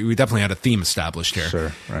mean, we definitely had a theme established here.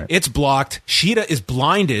 Sure, right. It's blocked. Shida is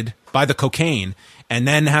blinded by the cocaine and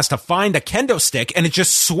then has to find a kendo stick, and it's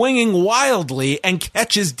just swinging wildly and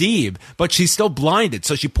catches Deeb, but she's still blinded.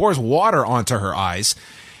 So she pours water onto her eyes.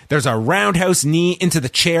 There's a roundhouse knee into the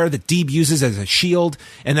chair that Deeb uses as a shield,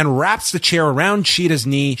 and then wraps the chair around Shida's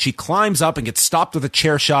knee. She climbs up and gets stopped with a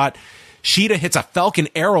chair shot. Shida hits a Falcon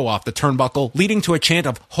Arrow off the turnbuckle, leading to a chant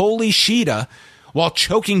of "Holy Shida," while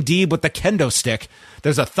choking Deeb with the kendo stick.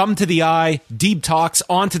 There's a thumb to the eye. Deeb talks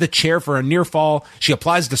onto the chair for a near fall. She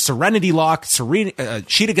applies the Serenity Lock.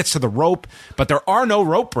 Shida gets to the rope, but there are no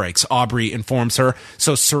rope breaks, Aubrey informs her.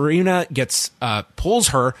 So Serena pulls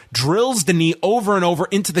her, drills the knee over and over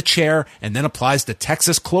into the chair, and then applies the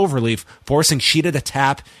Texas Cloverleaf, forcing Shida to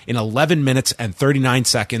tap in 11 minutes and 39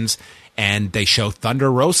 seconds. And they show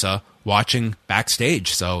Thunder Rosa watching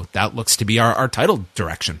backstage. So that looks to be our title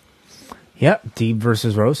direction. Yeah, Deeb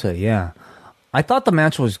versus Rosa, yeah. I thought the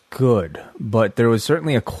match was good, but there was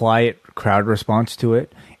certainly a quiet crowd response to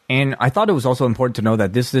it. And I thought it was also important to know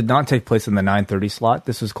that this did not take place in the 9:30 slot.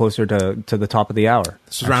 This was closer to the top of the hour.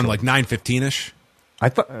 This was around like 9:15ish. I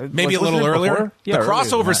thought Maybe a little earlier. Yeah, the earlier than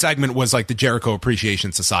crossover that. segment was like the Jericho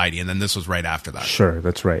Appreciation Society, and then this was right after that. Sure,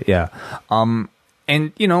 that's right. Yeah.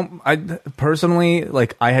 And you know, I personally,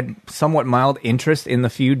 like, I had somewhat mild interest in the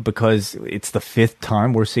feud because it's the 5th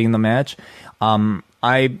time we're seeing the match.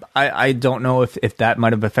 I don't know if that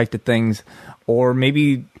might have affected things, or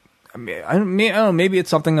maybe I don't know, maybe it's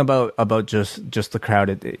something about just the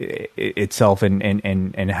crowd itself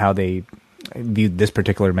and how they viewed this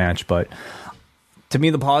particular match. But to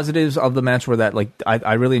me, the positives of the match were that, like,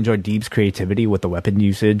 I really enjoyed Deeb's creativity with the weapon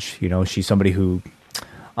usage. You know, she's somebody who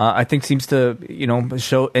I think seems to, you know,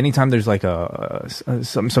 show anytime there's like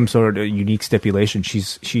some sort of unique stipulation,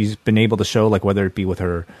 she's been able to show, like, whether it be with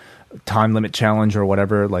her time limit challenge or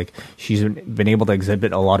whatever, like, she's been able to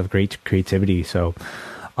exhibit a lot of great creativity. So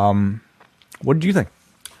what did you think?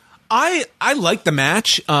 I liked the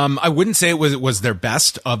match. I wouldn't say it was their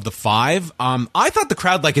best of the 5. I thought the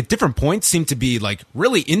crowd, like, at different points seemed to be like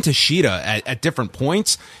really into Shida at different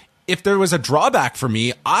points. If there was a drawback for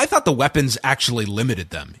me, I thought the weapons actually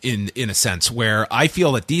limited them in a sense, where I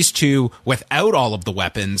feel that these two, without all of the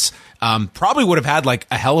weapons, probably would have had like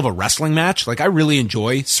a hell of a wrestling match. Like, I really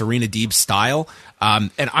enjoy Serena Deeb's style.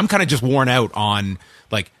 And I'm kind of just worn out on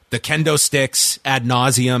like the kendo sticks ad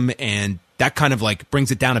nauseum, and that kind of like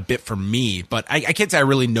brings it down a bit for me. But I can't say I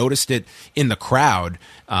really noticed it in the crowd.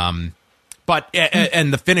 But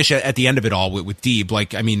and the finish at the end of it all with Deeb,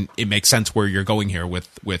 like, I mean, it makes sense where you're going here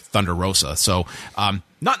with Thunder Rosa. So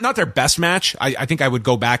not their best match. I think I would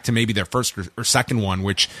go back to maybe their first or second one,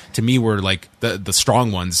 which to me were like the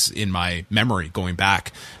strong ones in my memory going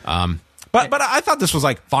back. But I thought this was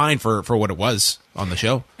like fine for what it was on the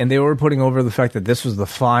show. And they were putting over the fact that this was the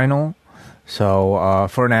final. So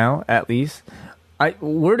for now, at least,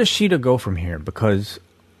 where does Shida go from here? Because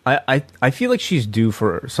I feel like she's due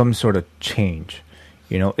for some sort of change.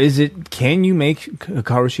 You know, can you make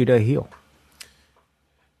Hikaru Shida a heel?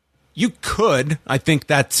 You could. I think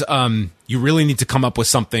that you really need to come up with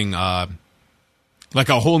something like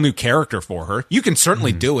a whole new character for her. You can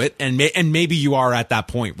certainly do it, and maybe you are at that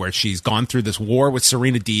point where she's gone through this war with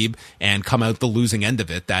Serena Deeb and come out the losing end of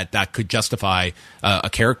it. That could justify a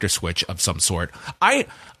character switch of some sort.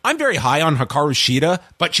 I'm very high on Hikaru Shida,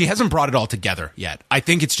 but she hasn't brought it all together yet. I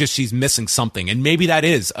think it's just she's missing something, and maybe that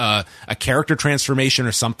is a character transformation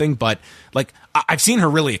or something. But like, I've seen her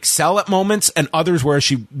really excel at moments, and others where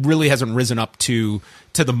she really hasn't risen up to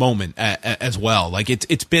the moment as well. Like,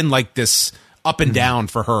 it's been like this up and down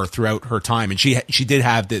for her throughout her time, and she did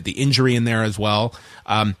have the injury in there as well.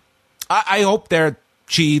 I hope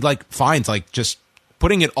she like finds like just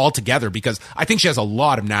putting it all together, because I think she has a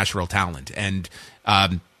lot of natural talent and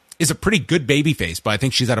is a pretty good babyface. But I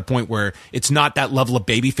think she's at a point where it's not that level of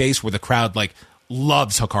babyface where the crowd like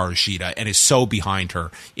loves Hikaru Shida and is so behind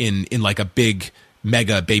her in like a big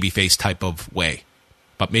mega babyface type of way.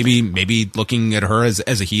 But maybe looking at her as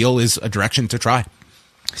a heel is a direction to try.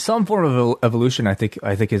 Some form of evolution, I think,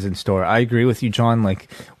 is in store. I agree with you, John. Like,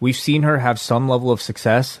 we've seen her have some level of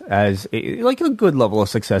success as a good level of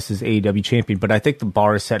success as AEW champion, but I think the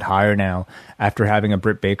bar is set higher now after having a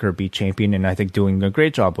Britt Baker be champion, and I think doing a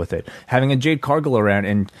great job with it. Having a Jade Cargill around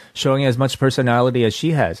and showing as much personality as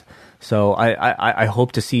she has. So I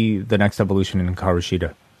hope to see the next evolution in Hikaru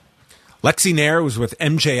Shida. Lexi Nair was with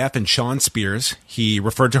MJF and Shawn Spears. He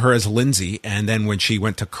referred to her as Lindsay, and then when she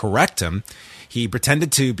went to correct him, he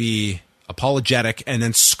pretended to be apologetic and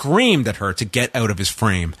then screamed at her to get out of his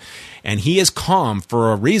frame. And he is calm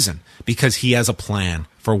for a reason, because he has a plan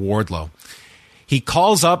for Wardlow. He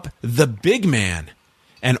calls up the big man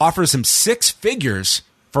and offers him 6 figures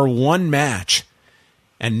for one match.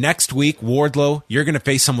 And next week, Wardlow, you're going to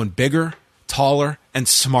face someone bigger, taller, and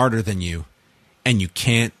smarter than you. And you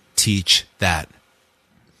can't teach that.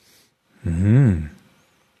 6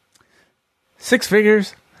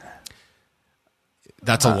 figures?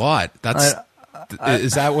 That's a lot.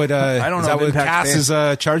 Is that what I don't know, is that what Cass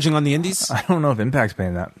is charging on the indies? I don't know if Impact's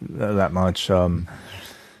paying that much.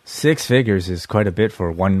 6 figures is quite a bit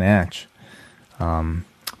for one match.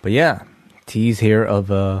 But yeah, tease here of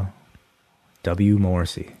W.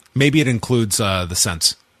 Morrissey. Maybe it includes the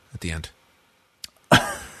cents at the end.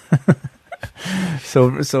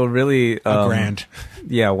 So really, $1,000.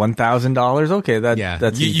 Yeah, $1,000. Okay,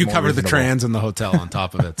 that's you cover the trans and the hotel on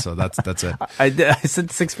top of it, so that's it. I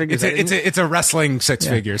said 6 figures. It's a wrestling 6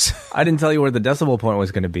 figures. I didn't tell you where the decimal point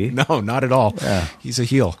was going to be. No, not at all. Yeah. He's a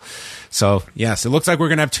heel. So yes, it looks like we're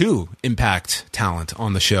going to have 2 Impact talent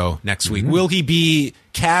on the show next week. Will he be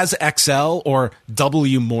Kaz XL or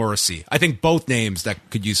W. Morrissey? I think both names that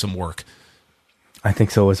could use some work. I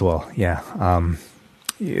think so as well. Yeah.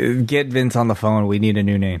 Get Vince on the phone. We need a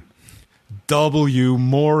new name. W.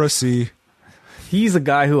 Morrissey. He's a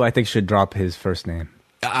guy who I think should drop his first name.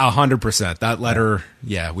 100%. That letter,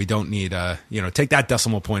 we don't need, take that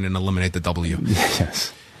decimal point and eliminate the W.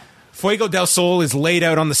 Yes. Fuego del Sol is laid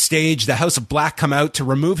out on the stage. The House of Black come out to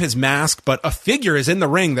remove his mask, but a figure is in the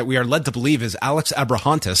ring that we are led to believe is Alex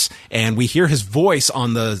Abrahantes, and we hear his voice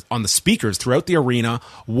on the speakers throughout the arena,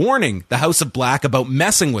 warning the House of Black about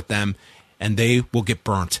messing with them, and they will get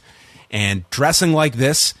burnt. And dressing like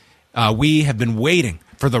this, we have been waiting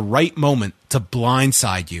for the right moment to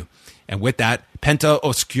blindside you. And with that, Penta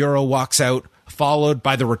Oscuro walks out, followed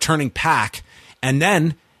by the returning Pac, and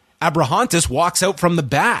then Abrahantes walks out from the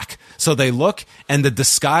back. So they look, and the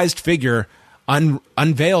disguised figure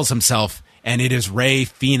unveils himself, and it is Rey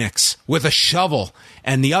Fenix with a shovel.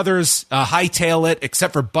 And the others hightail it,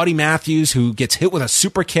 except for Buddy Matthews, who gets hit with a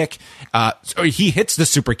super kick. Or he hits the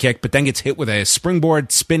super kick, but then gets hit with a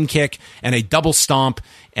springboard spin kick and a double stomp.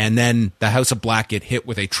 And then the House of Black get hit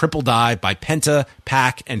with a triple dive by Penta,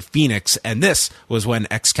 Pac, and Phoenix. And this was when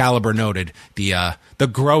Excalibur noted the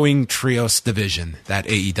growing trios division that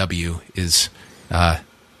AEW is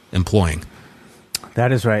employing.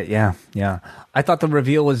 That is right. Yeah. I thought the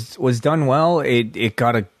reveal was done well. It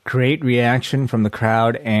got a great reaction from the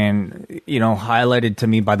crowd, and highlighted to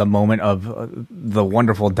me by the moment of the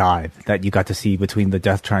wonderful dive that you got to see between the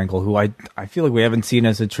Death Triangle, who I feel like we haven't seen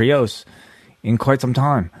as a trios in quite some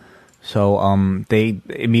time. So they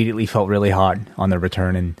immediately felt really hot on their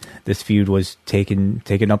return, and this feud was taken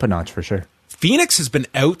up a notch for sure. Phoenix has been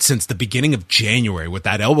out since the beginning of January with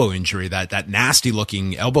that elbow injury, that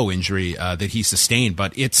nasty-looking elbow injury that he sustained.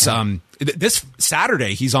 But it's this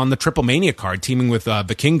Saturday, he's on the Triple Mania card, teaming with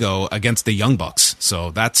Vikingo against the Young Bucks.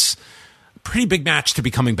 So that's a pretty big match to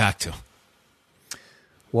be coming back to.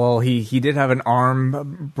 Well, he did have an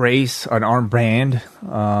arm brace, an arm band,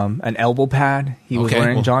 an elbow pad he was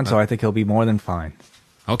wearing, John, so I think he'll be more than fine.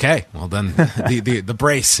 Okay, well then, the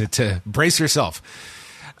brace, to brace yourself.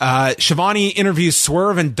 Shivani interviews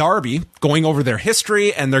Swerve and Darby, going over their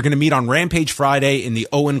history, and they're going to meet on Rampage Friday in the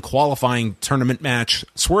Owen qualifying tournament match.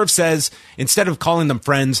 Swerve says, instead of calling them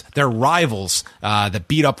friends, they're rivals that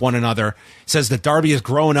beat up one another. Says that Darby has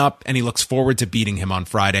grown up, and he looks forward to beating him on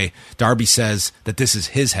Friday. Darby says that this is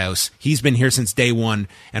his house. He's been here since day one,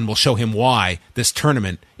 and will show him why this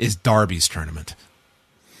tournament is Darby's tournament.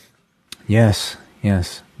 Yes,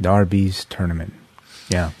 Darby's tournament.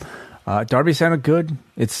 Yeah. Darby sounded good.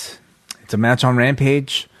 It's a match on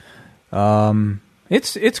Rampage.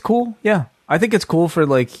 It's cool. Yeah, I think it's cool for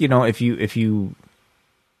if you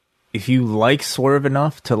like Swerve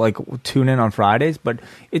enough to tune in on Fridays. But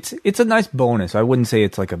it's a nice bonus. I wouldn't say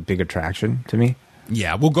it's like a big attraction to me.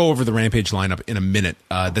 Yeah, we'll go over the Rampage lineup in a minute.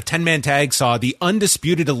 The 10-man tag saw the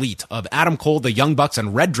Undisputed Elite of Adam Cole, the Young Bucks,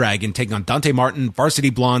 and Red Dragon taking on Dante Martin, Varsity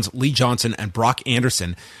Blondes, Lee Johnson, and Brock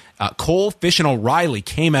Anderson. Cole, Fish, and O'Reilly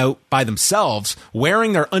came out by themselves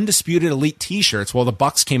wearing their Undisputed Elite t-shirts, while the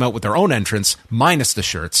Bucks came out with their own entrance, minus the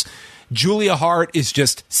shirts. Julia Hart is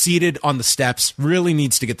just seated on the steps, really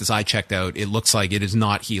needs to get this eye checked out. It looks like it is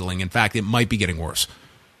not healing. In fact, it might be getting worse.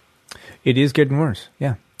 It is getting worse,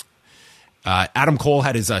 yeah. Adam Cole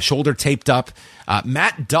had his shoulder taped up.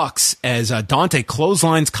 Matt ducks as Dante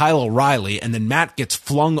clotheslines Kyle O'Reilly, and then Matt gets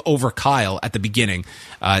flung over Kyle at the beginning.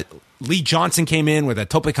 Lee Johnson came in with a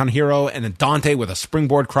Tope Con Hero, and then Dante with a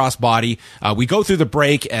springboard crossbody. We go through the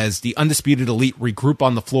break as the Undisputed Elite regroup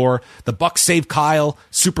on the floor. The Bucks save Kyle,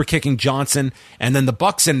 super kicking Johnson, and then the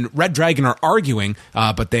Bucks and Red Dragon are arguing,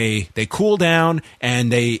 but they cool down,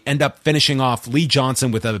 and they end up finishing off Lee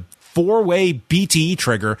Johnson with a 4-way BTE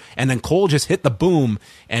trigger, and then Cole just hit the boom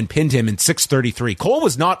and pinned him in 6:33. Cole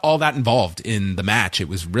was not all that involved in the match. It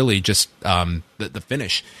was really just the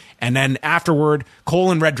finish. And then afterward,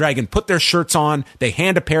 Cole and Red Dragon put their shirts on, they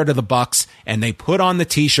hand a pair to the Bucks, and they put on the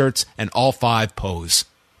t-shirts, and all five pose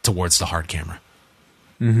towards the hard camera.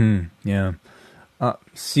 Yeah.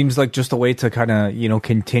 Seems like just a way to kind of,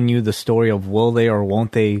 continue the story of will they or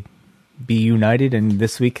won't they be united, and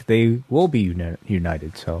this week they will be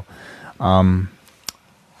united. So,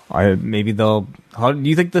 maybe they'll. How do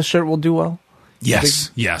you think the shirt will do well?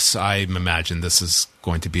 Yes. I imagine this is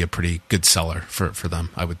going to be a pretty good seller for them,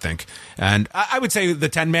 I would think. And I would say the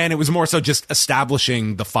 10-man, it was more so just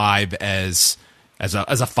establishing the five as a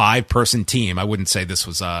 5-person team. I wouldn't say this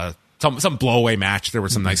was some blowaway match. There were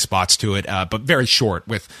some nice spots to it, but very short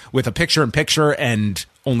with a picture-in-picture and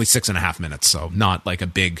only 6.5 minutes. So not like a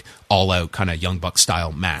big all-out kind of Young Bucks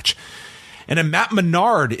style match. And then Matt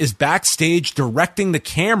Menard is backstage directing the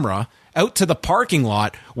camera out to the parking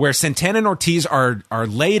lot where Santana and Ortiz are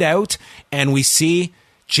laid out, and we see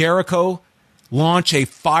Jericho launch a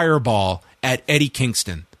fireball at Eddie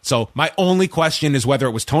Kingston. So my only question is whether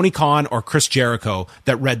it was Tony Khan or Chris Jericho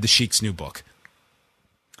that read the Sheik's new book.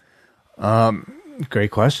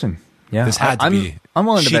 Great question. Yeah, this had to be I'm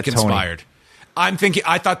willing to bet Sheik Tony. inspired.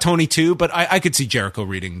 I thought Tony too, but I could see Jericho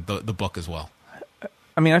reading the book as well.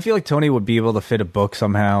 I mean, I feel like Tony would be able to fit a book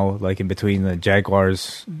somehow, like in between the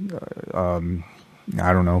Jaguars. I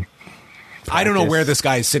don't know. I don't know where this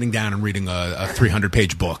guy is sitting down and reading a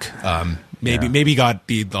 300-page book. Maybe he got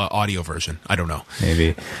the audio version. I don't know.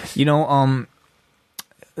 Maybe.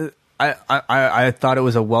 I thought it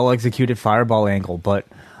was a well-executed fireball angle, but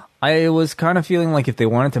I was kind of feeling like if they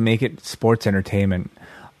wanted to make it sports entertainment,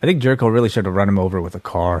 I think Jericho really should have run him over with a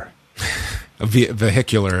car. A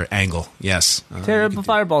vehicular angle, yes.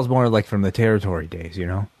 Fireball's more like from the territory days, you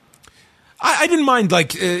know? I didn't mind,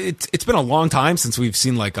 like, it's been a long time since we've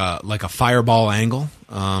seen like a fireball angle.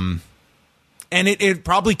 And it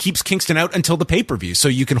probably keeps Kingston out until the pay-per-view, so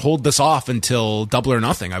you can hold this off until Double or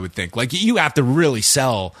Nothing, I would think. Like, you have to really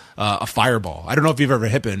sell a fireball. I don't know if you've ever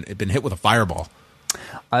been hit with a fireball.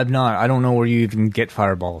 I've not. I don't know where you even get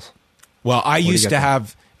fireballs. Well, I used to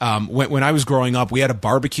have, when I was growing up, we had a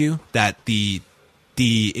barbecue that the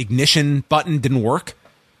ignition button didn't work.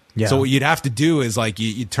 Yeah. So what you'd have to do is, like,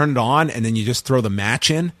 you turn it on, and then you just throw the match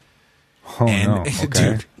in. Oh, and, no.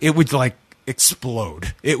 Okay. Dude, it would, like,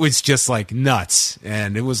 explode. It was just like nuts,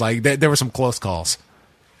 and it was like there were some close calls.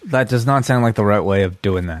 That does not sound like the right way of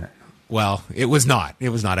doing that. Well, it was not.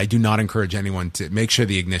 I do not encourage anyone to make sure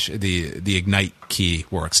the ignition, the ignite key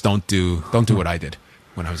works. Don't do what I did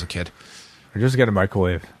when I was a kid. Or just get a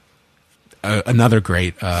microwave. Another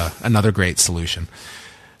great solution.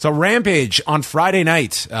 So Rampage on Friday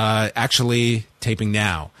night, actually taping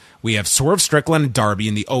now. We have Swerve Strickland and Darby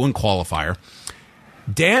in the Owen qualifier.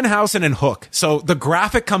 Danhausen and Hook. So the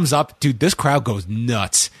graphic comes up, dude, this crowd goes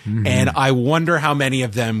nuts. Mm-hmm. And I wonder how many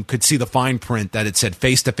of them could see the fine print that it said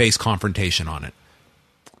face-to-face confrontation on it.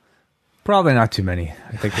 Probably not too many.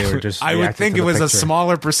 I think they were just I would think it was picture. a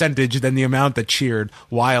smaller percentage than the amount that cheered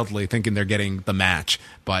wildly, thinking they're getting the match.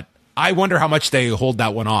 But I wonder how much they hold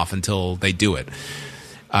that one off until they do it.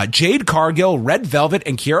 Jade Cargill, Red Velvet,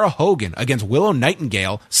 and Kiera Hogan against Willow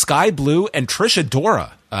Nightingale, Sky Blue, and Trish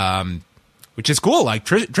Adora. Which is cool. Like,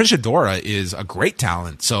 Trish Adora is a great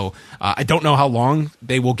talent. So I don't know how long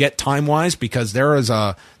they will get time-wise, because there's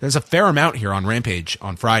a fair amount here on Rampage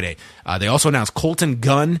on Friday. They also announced Colton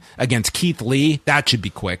Gunn against Keith Lee. That should be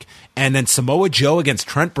quick. And then Samoa Joe against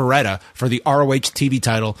Trent Beretta for the ROH TV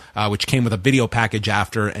title, which came with a video package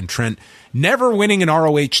after. And Trent never winning an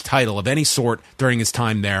ROH title of any sort during his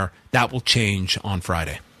time there. That will change on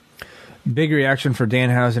Friday. Big reaction for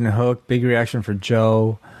Danhausen and Hook. Big reaction for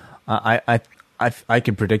Joe. I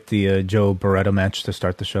could predict the Joe Beretta match to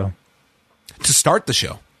start the show. To start the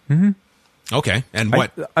show? Mm-hmm. Okay. And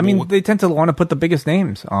what? I mean, they tend to want to put the biggest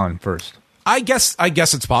names on first. I guess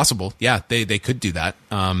it's possible. Yeah, they could do that.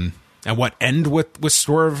 And what, end with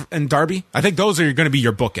Swerve and Darby? I think those are going to be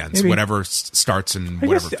your bookends, Maybe. Whatever starts and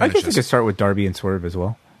whatever finishes. I guess we could start with Darby and Swerve as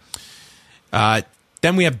well.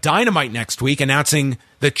 Then we have Dynamite next week announcing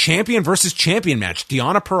the champion versus champion match,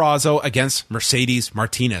 Deonna Purrazzo against Mercedes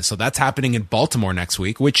Martinez. So that's happening in Baltimore next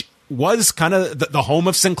week, which was kind of the home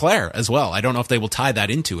of Sinclair as well. I don't know if they will tie that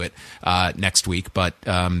into it next week, but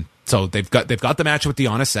so they've got the match with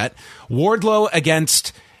Deonna set. Wardlow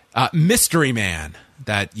against Mystery Man,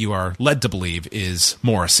 that you are led to believe is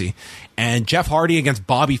Morrissey, and Jeff Hardy against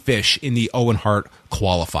Bobby Fish in the Owen Hart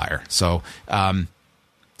qualifier. So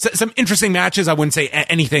some interesting matches. I wouldn't say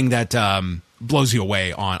anything that blows you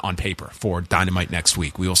away on paper for Dynamite next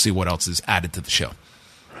week. We will see what else is added to the show.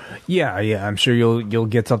 Yeah, I'm sure you'll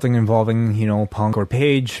get something involving, Punk or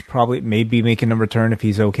Page, probably maybe making a return if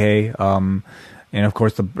he's okay. And of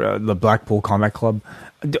course the Blackpool Combat Club.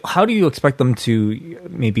 How do you expect them to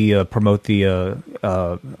maybe promote the ROH,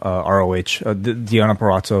 the Deonna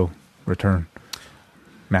Purrazzo return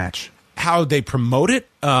match? How they promote it?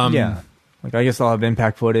 Yeah. Like, I guess they'll have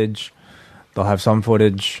Impact footage. They'll have some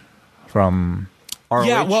footage from ROH.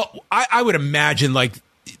 Yeah, well, I would imagine, like,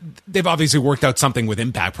 they've obviously worked out something with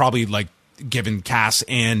Impact, probably, like, given Cass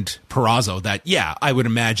and Purrazzo that, yeah, I would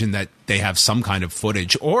imagine that they have some kind of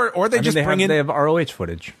footage. Or they they have ROH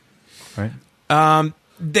footage, right?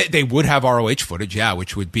 They would have ROH footage, yeah,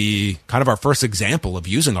 which would be kind of our first example of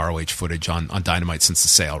using ROH footage on Dynamite since the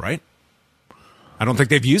sale, right? I don't think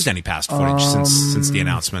they've used any past footage since the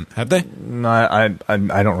announcement, have they? No, I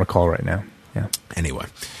don't recall right now. Yeah. Anyway,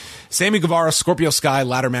 Sammy Guevara, Scorpio Sky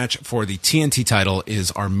ladder match for the TNT title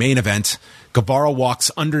is our main event. Guevara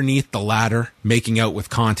walks underneath the ladder, making out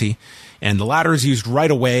with Conti, and the ladder is used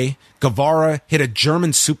right away. Guevara hit a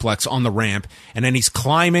German suplex on the ramp, and then he's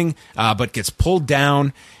climbing, but gets pulled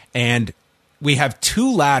down, and we have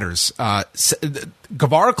two ladders.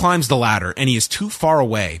 Guevara climbs the ladder, and he is too far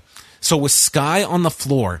away. So with Sky on the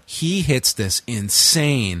floor, he hits this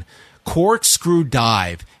insane corkscrew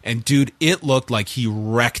dive, and dude, it looked like he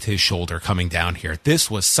wrecked his shoulder coming down here. This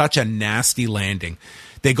was such a nasty landing.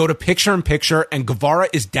 They go to picture-in-picture, and Guevara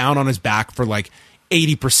is down on his back for like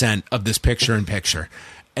 80% of this picture-in-picture.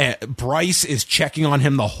 Bryce is checking on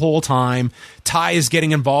him the whole time. Ty is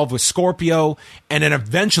getting involved with Scorpio, and then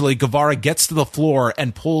eventually Guevara gets to the floor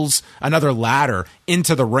and pulls another ladder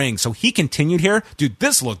into the ring. So he continued here. Dude,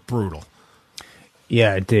 this looked brutal.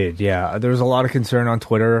 Yeah, it did. Yeah, there was a lot of concern on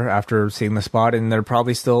Twitter after seeing the spot, and they're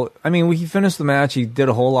probably still. I mean, he finished the match. He did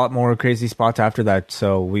a whole lot more crazy spots after that,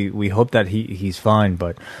 so we hope that he's fine.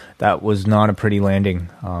 But that was not a pretty landing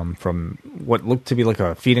from what looked to be like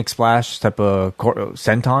a Phoenix Splash type of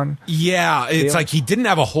senton. Yeah, it's like he didn't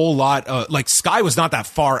have a whole lot. Like Sky was not that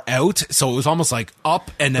far out, so it was almost like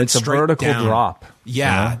up and then it's straight a vertical down. drop.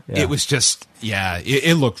 Yeah, you know? it was just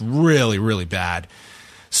it looked really, really bad.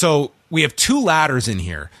 So we have two ladders in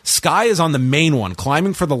here. Sky is on the main one,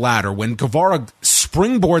 climbing for the ladder, when Guevara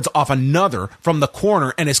springboards off another from the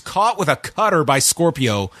corner and is caught with a cutter by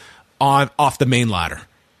Scorpio off the main ladder.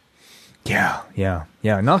 Yeah.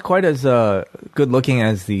 Not quite as good looking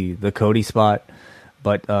as the Cody spot,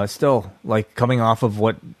 but still, like coming off of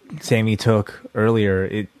what Sammy took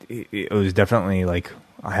earlier, it was definitely like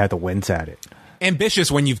I had to wince at it. Ambitious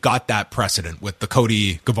when you've got that precedent with the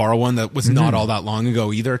Cody Guevara one that was not all that long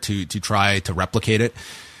ago either to try to replicate it.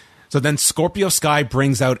 So then Scorpio Sky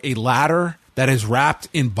brings out a ladder that is wrapped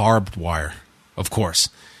in barbed wire, of course.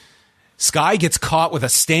 Sky gets caught with a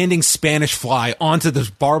standing Spanish fly onto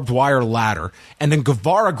this barbed wire ladder, and then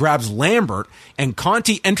Guevara grabs Lambert, and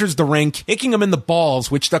Conti enters the ring, kicking him in the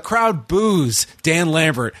balls, which the crowd boos Dan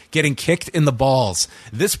Lambert getting kicked in the balls.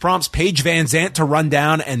 This prompts Paige Van Zant to run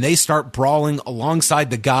down, and they start brawling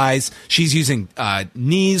alongside the guys. She's using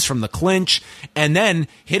knees from the clinch, and then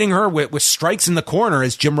hitting her with strikes in the corner,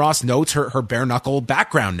 as Jim Ross notes her bare-knuckle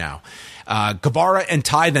background now. Guevara and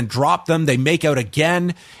Ty then drop them. They make out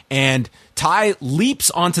again, and Ty leaps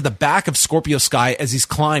onto the back of Scorpio Sky as he's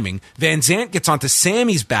climbing. Van Zant gets onto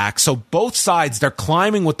Sammy's back, so both sides, they're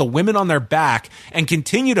climbing with the women on their back and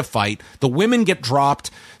continue to fight. The women get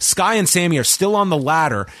dropped. Sky and Sammy are still on the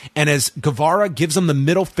ladder, and as Guevara gives them the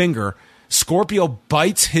middle finger, Scorpio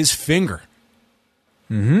bites his finger.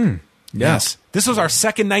 Yes. This was our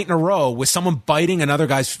second night in a row with someone biting another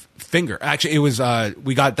guy's finger. Actually, it was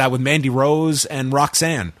we got that with Mandy Rose and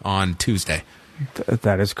Roxanne on Tuesday.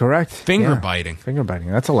 That is correct. Finger biting. Finger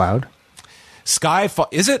biting. That's allowed. Sky,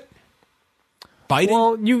 is it biting?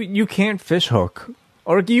 Well, you can't fish hook.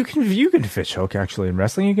 Or you can fish hook, actually, in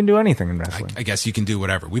wrestling. You can do anything in wrestling. I guess you can do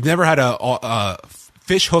whatever. We've never had a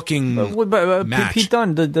fish hooking match. Pete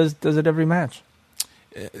Dunne does it every match.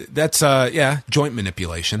 That's joint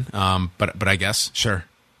manipulation. But I guess sure,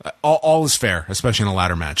 all is fair, especially in a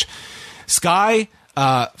ladder match. Sky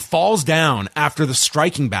falls down after the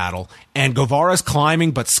striking battle, and Guevara's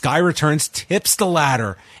climbing, but Sky returns, tips the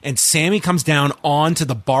ladder, and Sammy comes down onto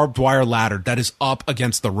the barbed wire ladder that is up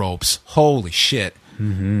against the ropes. Holy shit!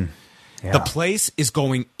 Mm-hmm. Yeah. The place is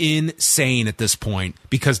going insane at this point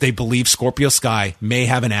because they believe Scorpio Sky may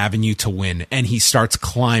have an avenue to win, and he starts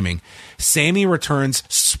climbing. Sammy returns,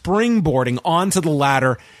 springboarding onto the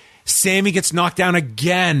ladder. Sammy gets knocked down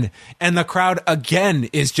again, and the crowd again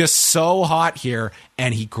is just so hot here,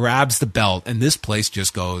 and he grabs the belt, and this place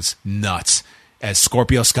just goes nuts as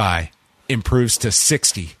Scorpio Sky improves to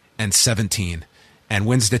 60-17 and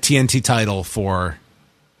wins the TNT title for,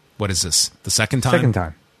 what is this, the second time? Second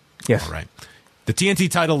time. Yes. All right. The TNT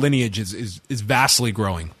title lineage is vastly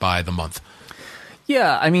growing by the month.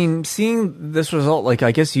 Yeah, I mean, seeing this result, like,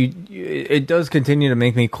 I guess it does continue to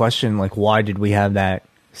make me question, like, why did we have that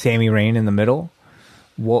Sammy reign in the middle?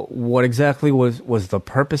 What exactly was the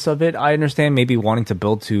purpose of it? I understand maybe wanting to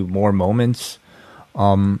build to more moments.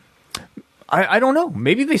 I don't know.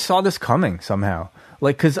 Maybe they saw this coming somehow.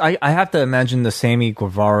 Like, because I have to imagine the Sammy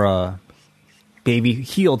Guevara baby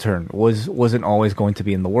heel turn wasn't always going to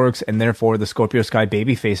be in the works, and therefore the Scorpio Sky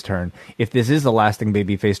babyface turn, if this is the lasting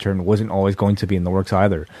babyface turn, wasn't always going to be in the works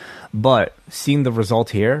either. But seeing the result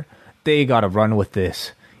here, they got to run with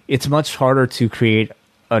this. It's much harder to create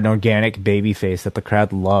an organic babyface that the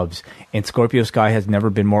crowd loves, and Scorpio Sky has never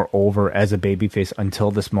been more over as a babyface until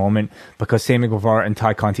this moment because Sammy Guevara and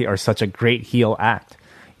Ty Conti are such a great heel act,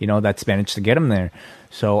 that's managed to get him there.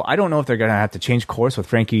 So I don't know if they're going to have to change course with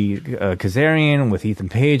Frankie Kazarian, with Ethan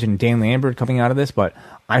Page, and Dan Lambert coming out of this, but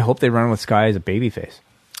I hope they run with Sky as a babyface.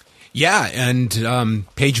 Yeah, and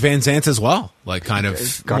Paige Van Zant as well, like kind of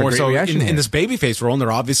more so in this babyface role, and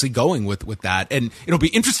they're obviously going with that. And it'll be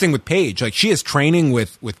interesting with Paige. Like, she is training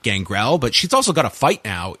with Gangrel, but she's also got a fight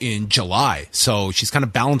now in July, so she's kind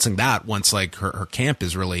of balancing that once like her camp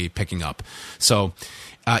is really picking up. So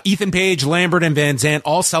Ethan Page, Lambert, and Van Zant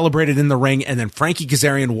all celebrated in the ring, and then Frankie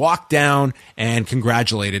Kazarian walked down and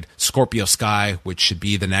congratulated Scorpio Sky, which should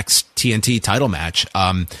be the next TNT title match.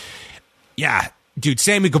 Dude,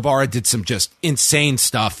 Sammy Guevara did some just insane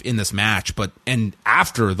stuff in this match, and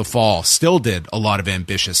after the fall, still did a lot of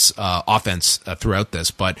ambitious offense throughout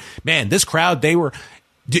this. But man, this crowd, they were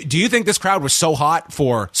Do you think this crowd was so hot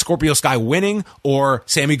for Scorpio Sky winning or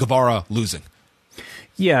Sammy Guevara losing?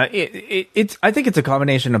 Yeah, it's. I think it's a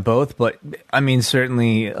combination of both, but I mean,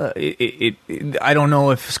 certainly, I don't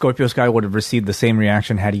know if Scorpio Sky would have received the same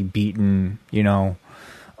reaction had he beaten,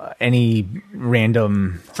 any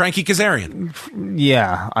random Frankie Kazarian.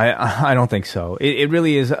 Yeah, I don't think so. It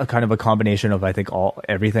really is a kind of a combination of, I think,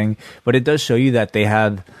 everything, but it does show you that they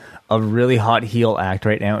have a really hot heel act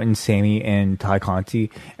right now in Sammy and Ty Conti,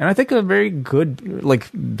 and I think a very good,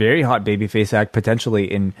 very hot babyface act potentially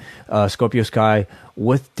in Scorpio Sky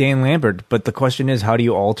with Dan Lambert. But the question is, how do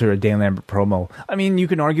you alter a Dan Lambert promo? I mean, you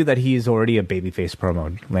can argue that he is already a babyface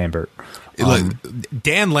promo, Lambert.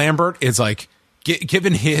 Dan Lambert is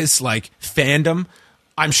given his fandom,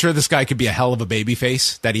 I'm sure this guy could be a hell of a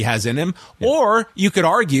babyface that he has in him. Yeah. Or you could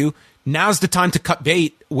argue, now's the time to cut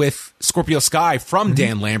bait with Scorpio Sky from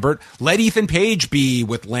Dan Lambert. Let Ethan Page be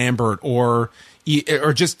with Lambert, or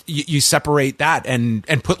just you separate that and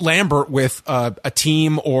put Lambert with a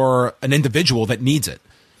team or an individual that needs it.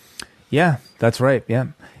 Yeah, that's right. Yeah.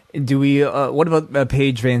 Do we? What about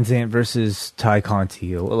Paige Van Zandt versus Ty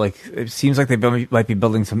Conti? It seems like they might be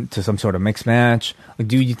building to some sort of mixed match.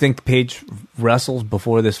 Do you think Paige wrestles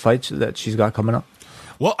before this fight that she's got coming up?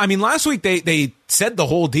 Well, I mean, last week they said the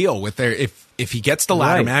whole deal with their if he gets the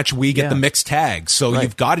ladder match, we get the mixed tag. So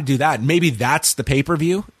you've got to do that. Maybe that's the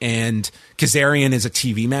pay-per-view, and Kazarian is a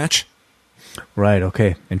TV match. Right.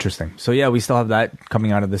 Okay. Interesting. So yeah, we still have that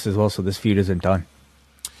coming out of this as well. So this feud isn't done.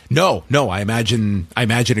 No. I imagine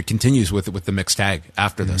it continues with the mixed tag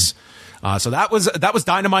after this. So that was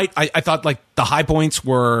Dynamite. I thought the high points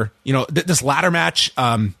were this ladder match.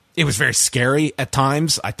 It was very scary at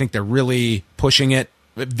times. I think they're really pushing it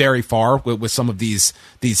very far with some of these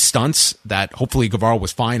stunts that hopefully Guevara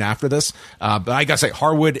was fine after this. But I gotta say,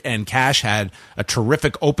 Harwood and Cash had a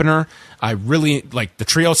terrific opener. I really like the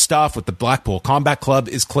trio stuff with the Blackpool Combat Club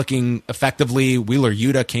is clicking effectively. Wheeler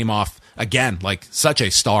Yuta came off again, such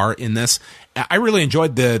a star in this. I really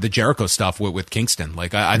enjoyed the Jericho stuff with Kingston.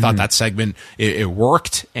 I thought that segment, it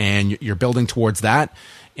worked, and you're building towards that.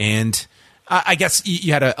 And I guess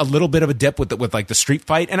you had a little bit of a dip with the street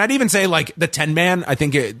fight. And I'd even say the 10-man, I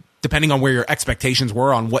think depending on where your expectations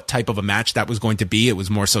were on what type of a match that was going to be, it was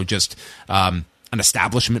more so just an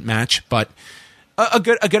establishment match. But a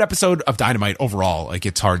good episode of Dynamite overall.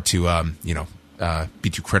 It's hard to, be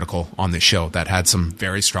too critical on this show that had some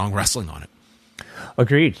very strong wrestling on it.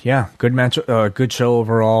 Agreed. Yeah, good match. Good show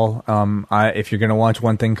overall. If you're going to watch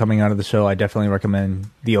one thing coming out of the show, I definitely recommend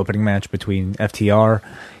the opening match between FTR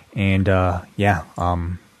and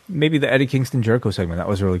maybe the Eddie Kingston Jericho segment. That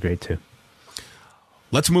was really great too.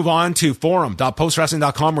 Let's move on to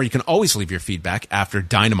forum.postwrestling.com, where you can always leave your feedback after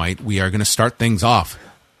Dynamite. We are going to start things off.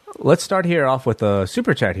 Let's start here off with a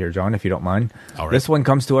super chat here, John, if you don't mind. All right. This one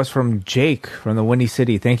comes to us from Jake from the Windy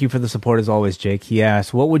City. Thank you for the support as always, Jake. He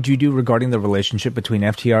asks, what would you do regarding the relationship between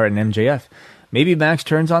FTR and MJF? Maybe Max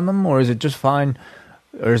turns on them, or is it fine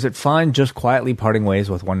just quietly parting ways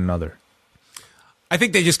with one another? I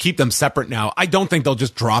think they just keep them separate now. I don't think they'll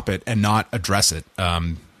just drop it and not address it.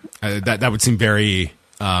 That would seem very...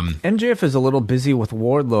 MJF is a little busy with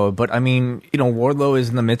Wardlow, but I mean, Wardlow is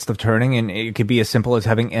in the midst of turning, and it could be as simple as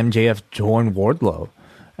having MJF join Wardlow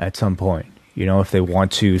at some point, if they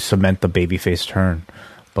want to cement the babyface turn.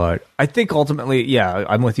 But I think ultimately, yeah,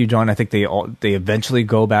 I'm with you, John. I think they eventually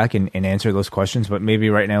go back and answer those questions, but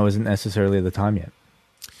maybe right now isn't necessarily the time yet.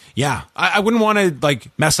 Yeah, I wouldn't want to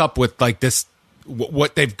mess up with this.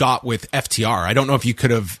 What they've got with FTR. I don't know if you could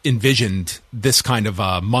have envisioned this kind of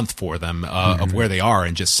month for them of where they are,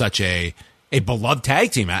 and just such a beloved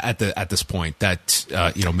tag team at this point that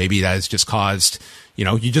maybe that has just caused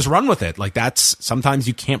you just run with it. That's sometimes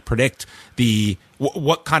you can't predict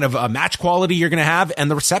what kind of match quality you're going to have and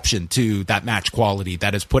the reception to that match quality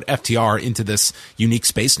that has put FTR into this unique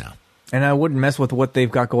space now. And I wouldn't mess with what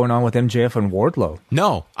they've got going on with MJF and Wardlow.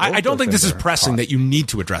 No, I don't think this is pressing that you need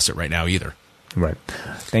to address it right now either. Right.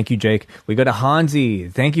 Thank you, Jake. We go to Hansi.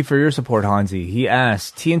 Thank you for your support, Hansi. He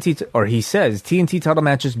asks, he says, TNT title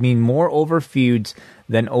matches mean more over feuds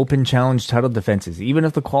than open challenge title defenses, even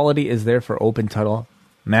if the quality is there for open title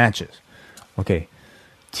matches. Okay.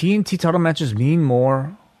 TNT title matches mean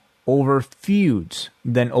more over feuds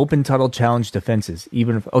than open title challenge defenses,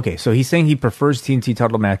 even if... Okay, so he's saying he prefers TNT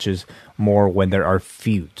title matches more when there are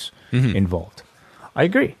feuds involved. I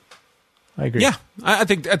agree. Yeah, I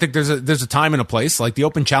think there's a time and a place. The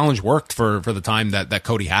Open Challenge worked for the time that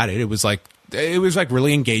Cody had it. It was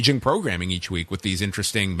really engaging programming each week with these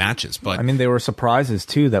interesting matches. But I mean, there were surprises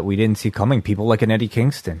too that we didn't see coming. People like an Eddie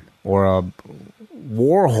Kingston or a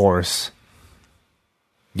Warhorse.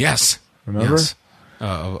 Yes, remember? Yes.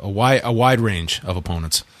 a wide range of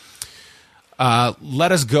opponents.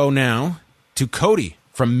 Let us go now to Cody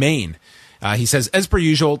from Maine. He says, as per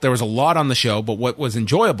usual, there was a lot on the show, but what an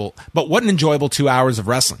enjoyable 2 hours of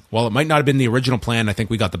wrestling. While it might not have been the original plan, I think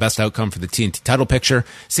we got the best outcome for the TNT title picture.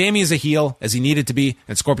 Sammy is a heel, as he needed to be,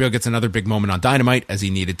 and Scorpio gets another big moment on Dynamite, as he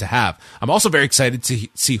needed to have. I'm also very excited to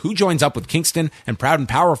see who joins up with Kingston and Proud and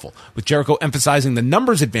Powerful. With Jericho emphasizing the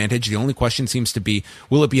numbers advantage, the only question seems to be,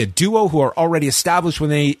 will it be a duo who are already established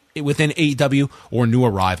within AEW or new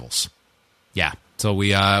arrivals? Yeah, so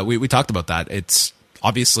we talked about that. It's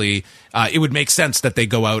obviously, it would make sense that they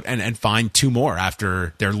go out and find two more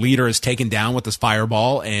after their leader is taken down with this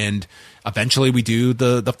fireball, and eventually we do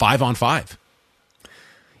the 5-on-5.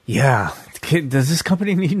 Yeah. Does this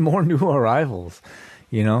company need more new arrivals?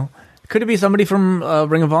 You know? Could it be somebody from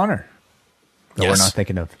Ring of Honor that we're not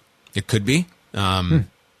thinking of? It could be.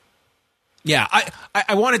 Yeah,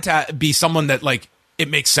 I want it to be someone that, like, it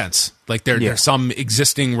makes sense. Like, there's some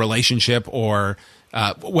existing relationship, or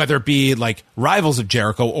whether it be like rivals of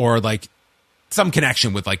Jericho or like some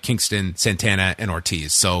connection with like Kingston, Santana, and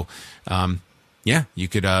Ortiz. So, yeah, you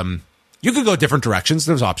could go different directions.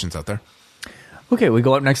 There's options out there. Okay, we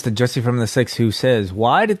go up next to Jesse from the 6, who says,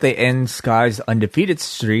 why did they end Sky's undefeated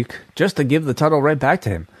streak just to give the title right back to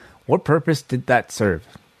him? What purpose did that serve?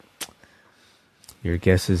 Your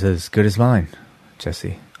guess is as good as mine,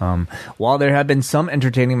 Jesse. While there have been some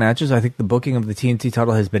entertaining matches, I think the booking of the TNT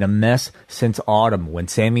title has been a mess since autumn, when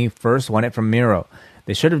Sammy first won it from Miro.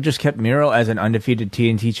 They should have just kept Miro as an undefeated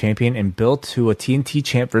TNT champion and built to a TNT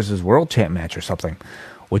champ versus world champ match or something.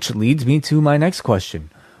 Which leads me to my next question.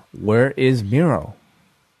 Where is Miro?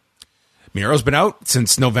 Miro's been out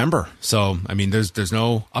since November, so I mean, there's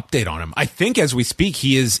no update on him. I think as we speak,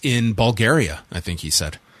 he is in Bulgaria, I think he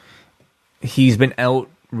said. He's been out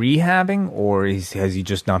rehabbing, or has he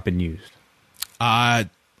just not been used? I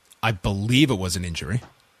believe it was an injury.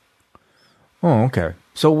 Oh, okay.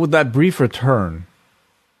 So with that brief return,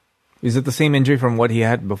 is it the same injury from what he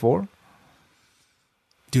had before?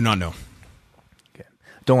 Do not know. Okay.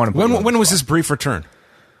 Don't want to. When was his brief return?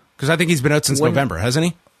 Because I think he's been out since November, hasn't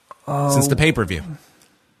he? Since the pay-per-view.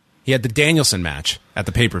 He had the Danielson match at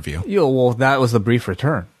the pay-per-view. Yeah, well, that was the brief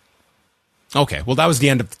return. Okay, well, that was the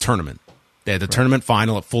end of the tournament. They had the tournament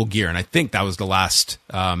final at Full Gear, and I think that was the last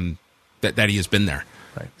that he has been there.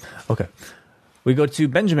 Right. Okay. We go to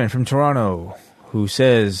Benjamin from Toronto, who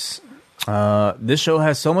says, this show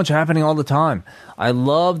has so much happening all the time. I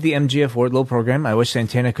love the MGF Wardlow program. I wish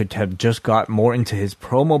Santana could have just got more into his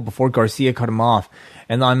promo before Garcia cut him off.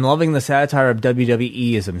 And I'm loving the satire of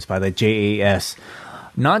WWE-isms by the JAS.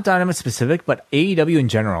 Not Dynamite specific, but AEW in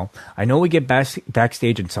general. I know we get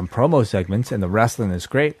backstage in some promo segments, and the wrestling is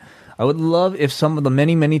great. I would love if some of the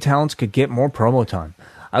many, many talents could get more promo time.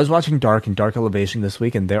 I was watching Dark and Dark Elevation this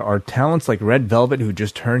week, and there are talents like Red Velvet who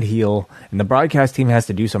just turned heel, and the broadcast team has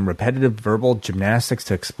to do some repetitive verbal gymnastics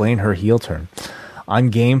to explain her heel turn. I'm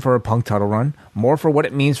game for a Punk title run, more for what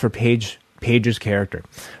it means for Page's character.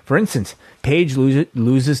 For instance, Page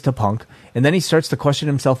loses to Punk, and then he starts to question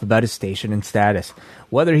himself about his station and status.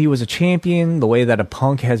 Whether he was a champion, the way that a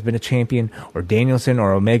Punk has been a champion, or Danielson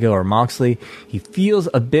or Omega or Moxley, he feels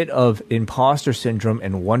a bit of imposter syndrome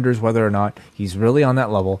and wonders whether or not he's really on that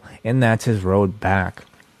level, and that's his road back.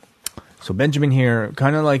 So Benjamin here,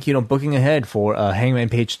 kind of like, booking ahead for Hangman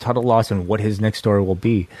Page title loss and what his next story will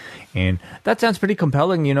be. And that sounds pretty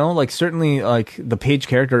compelling, like certainly like the Page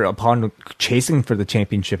character upon chasing for the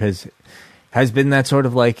championship has been that sort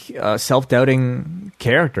of like self-doubting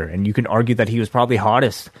character. And you can argue that he was probably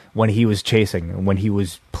hottest when he was chasing, when he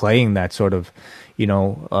was playing that sort of,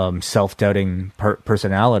 self-doubting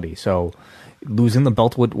personality. So losing the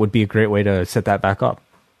belt would be a great way to set that back up.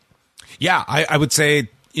 Yeah, I would say,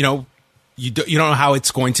 you don't know how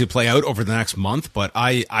it's going to play out over the next month, but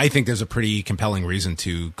I think there's a pretty compelling reason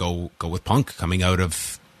to go with Punk coming out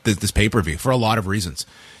of this pay-per-view for a lot of reasons.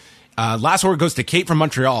 Last word goes to Kate from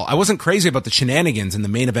Montreal. I wasn't crazy about the shenanigans in the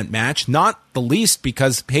main event match, not the least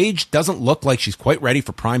because Paige doesn't look like she's quite ready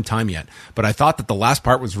for prime time yet, but I thought that the last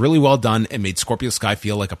part was really well done and made Scorpio Sky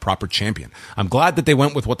feel like a proper champion. I'm glad that they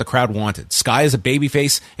went with what the crowd wanted. Sky as a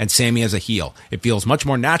babyface and Sammy as a heel. It feels much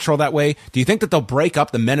more natural that way. Do you think that they'll break up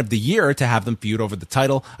the Men of the Year to have them feud over the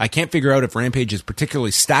title? I can't figure out if Rampage is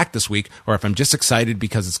particularly stacked this week or if I'm just excited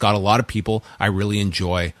because it's got a lot of people I really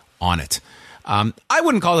enjoy on it. I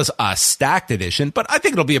wouldn't call this a stacked edition, but I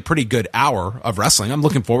think it'll be a pretty good hour of wrestling. I'm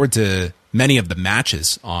looking forward to many of the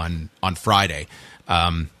matches on Friday.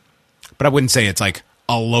 But I wouldn't say it's like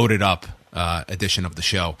a loaded up edition of the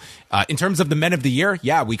show. In terms of the Men of the Year,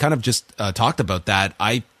 yeah, we kind of just talked about that.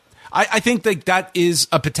 I I think that is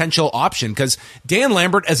a potential option because Dan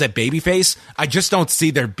Lambert as a babyface, I just don't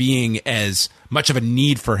see there being as much of a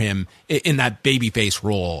need for him in that babyface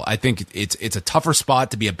role. I think it's a tougher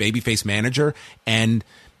spot to be a babyface manager, and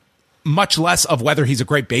much less of whether he's a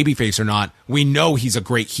great babyface or not. We know he's a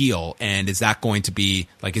great heel, and is that going to be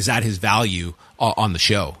like, is that his value on the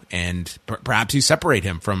show? And perhaps you separate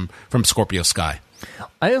him from Scorpio Sky.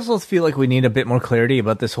 I also feel like we need a bit more clarity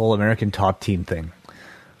about this whole American Top Team thing.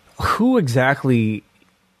 Who exactly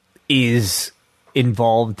is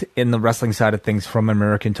involved in the wrestling side of things from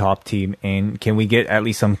American Top Team, and can we get at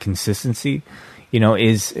least some consistency? You know,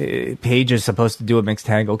 is Paige is supposed to do a mixed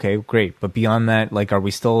tag? Okay, great. But beyond that, like, are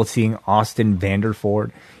we still seeing Austin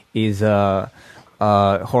Vanderford? Is Jorge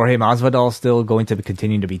Masvidal still going to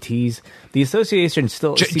continue to be teased? The association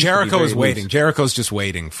still Jericho is waiting. Loose. Jericho's just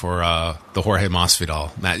waiting for the Jorge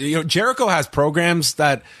Masvidal match. You know, Jericho has programs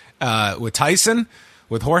that with Tyson,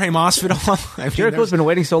 with Jorge Masvidal. I mean, Jericho's been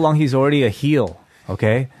waiting so long; he's already a heel.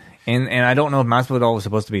 Okay, and I don't know if Masvidal was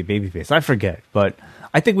supposed to be a babyface. I forget, but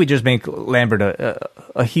I think we just make Lambert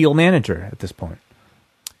a heel manager at this point.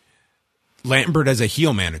 Lambert as a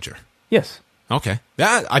heel manager? Yes. Okay.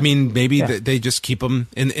 Yeah, I mean, maybe they just keep him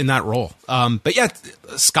in that role. But yeah,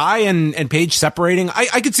 Sky and Paige separating,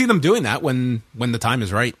 I could see them doing that when the time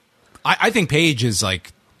is right. I think Paige is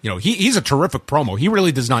like, you know, he's a terrific promo. He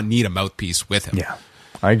really does not need a mouthpiece with him. Yeah,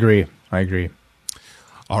 I agree.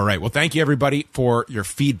 All right. Well, thank you, everybody, for your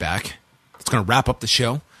feedback. It's going to wrap up the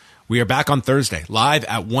show. We are back on Thursday, live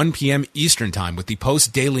at 1 p.m. Eastern Time with the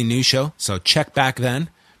Post Daily News Show. So check back then.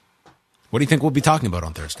 What do you think we'll be talking about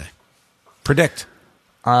on Thursday? Predict.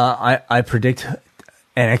 I predict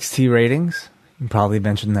NXT ratings. You probably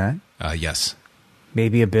mentioned that. Yes.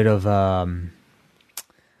 Maybe a bit of,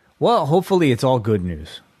 well, hopefully it's all good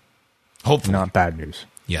news. Hopefully. Not bad news.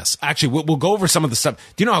 Yes. Actually, we'll go over some of the stuff.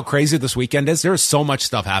 Do you know how crazy this weekend is? There is so much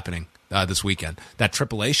stuff happening this weekend. That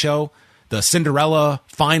AAA show, the Cinderella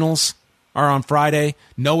finals are on Friday.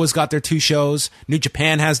 Noah's got their 2 shows. New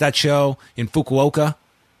Japan has that show in Fukuoka.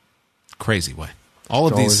 Crazy way. All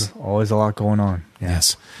of these. Always a lot going on. Yeah.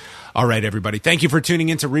 Yes. All right, everybody. Thank you for tuning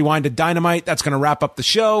in to Rewind to Dynamite. That's going to wrap up the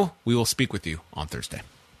show. We will speak with you on Thursday.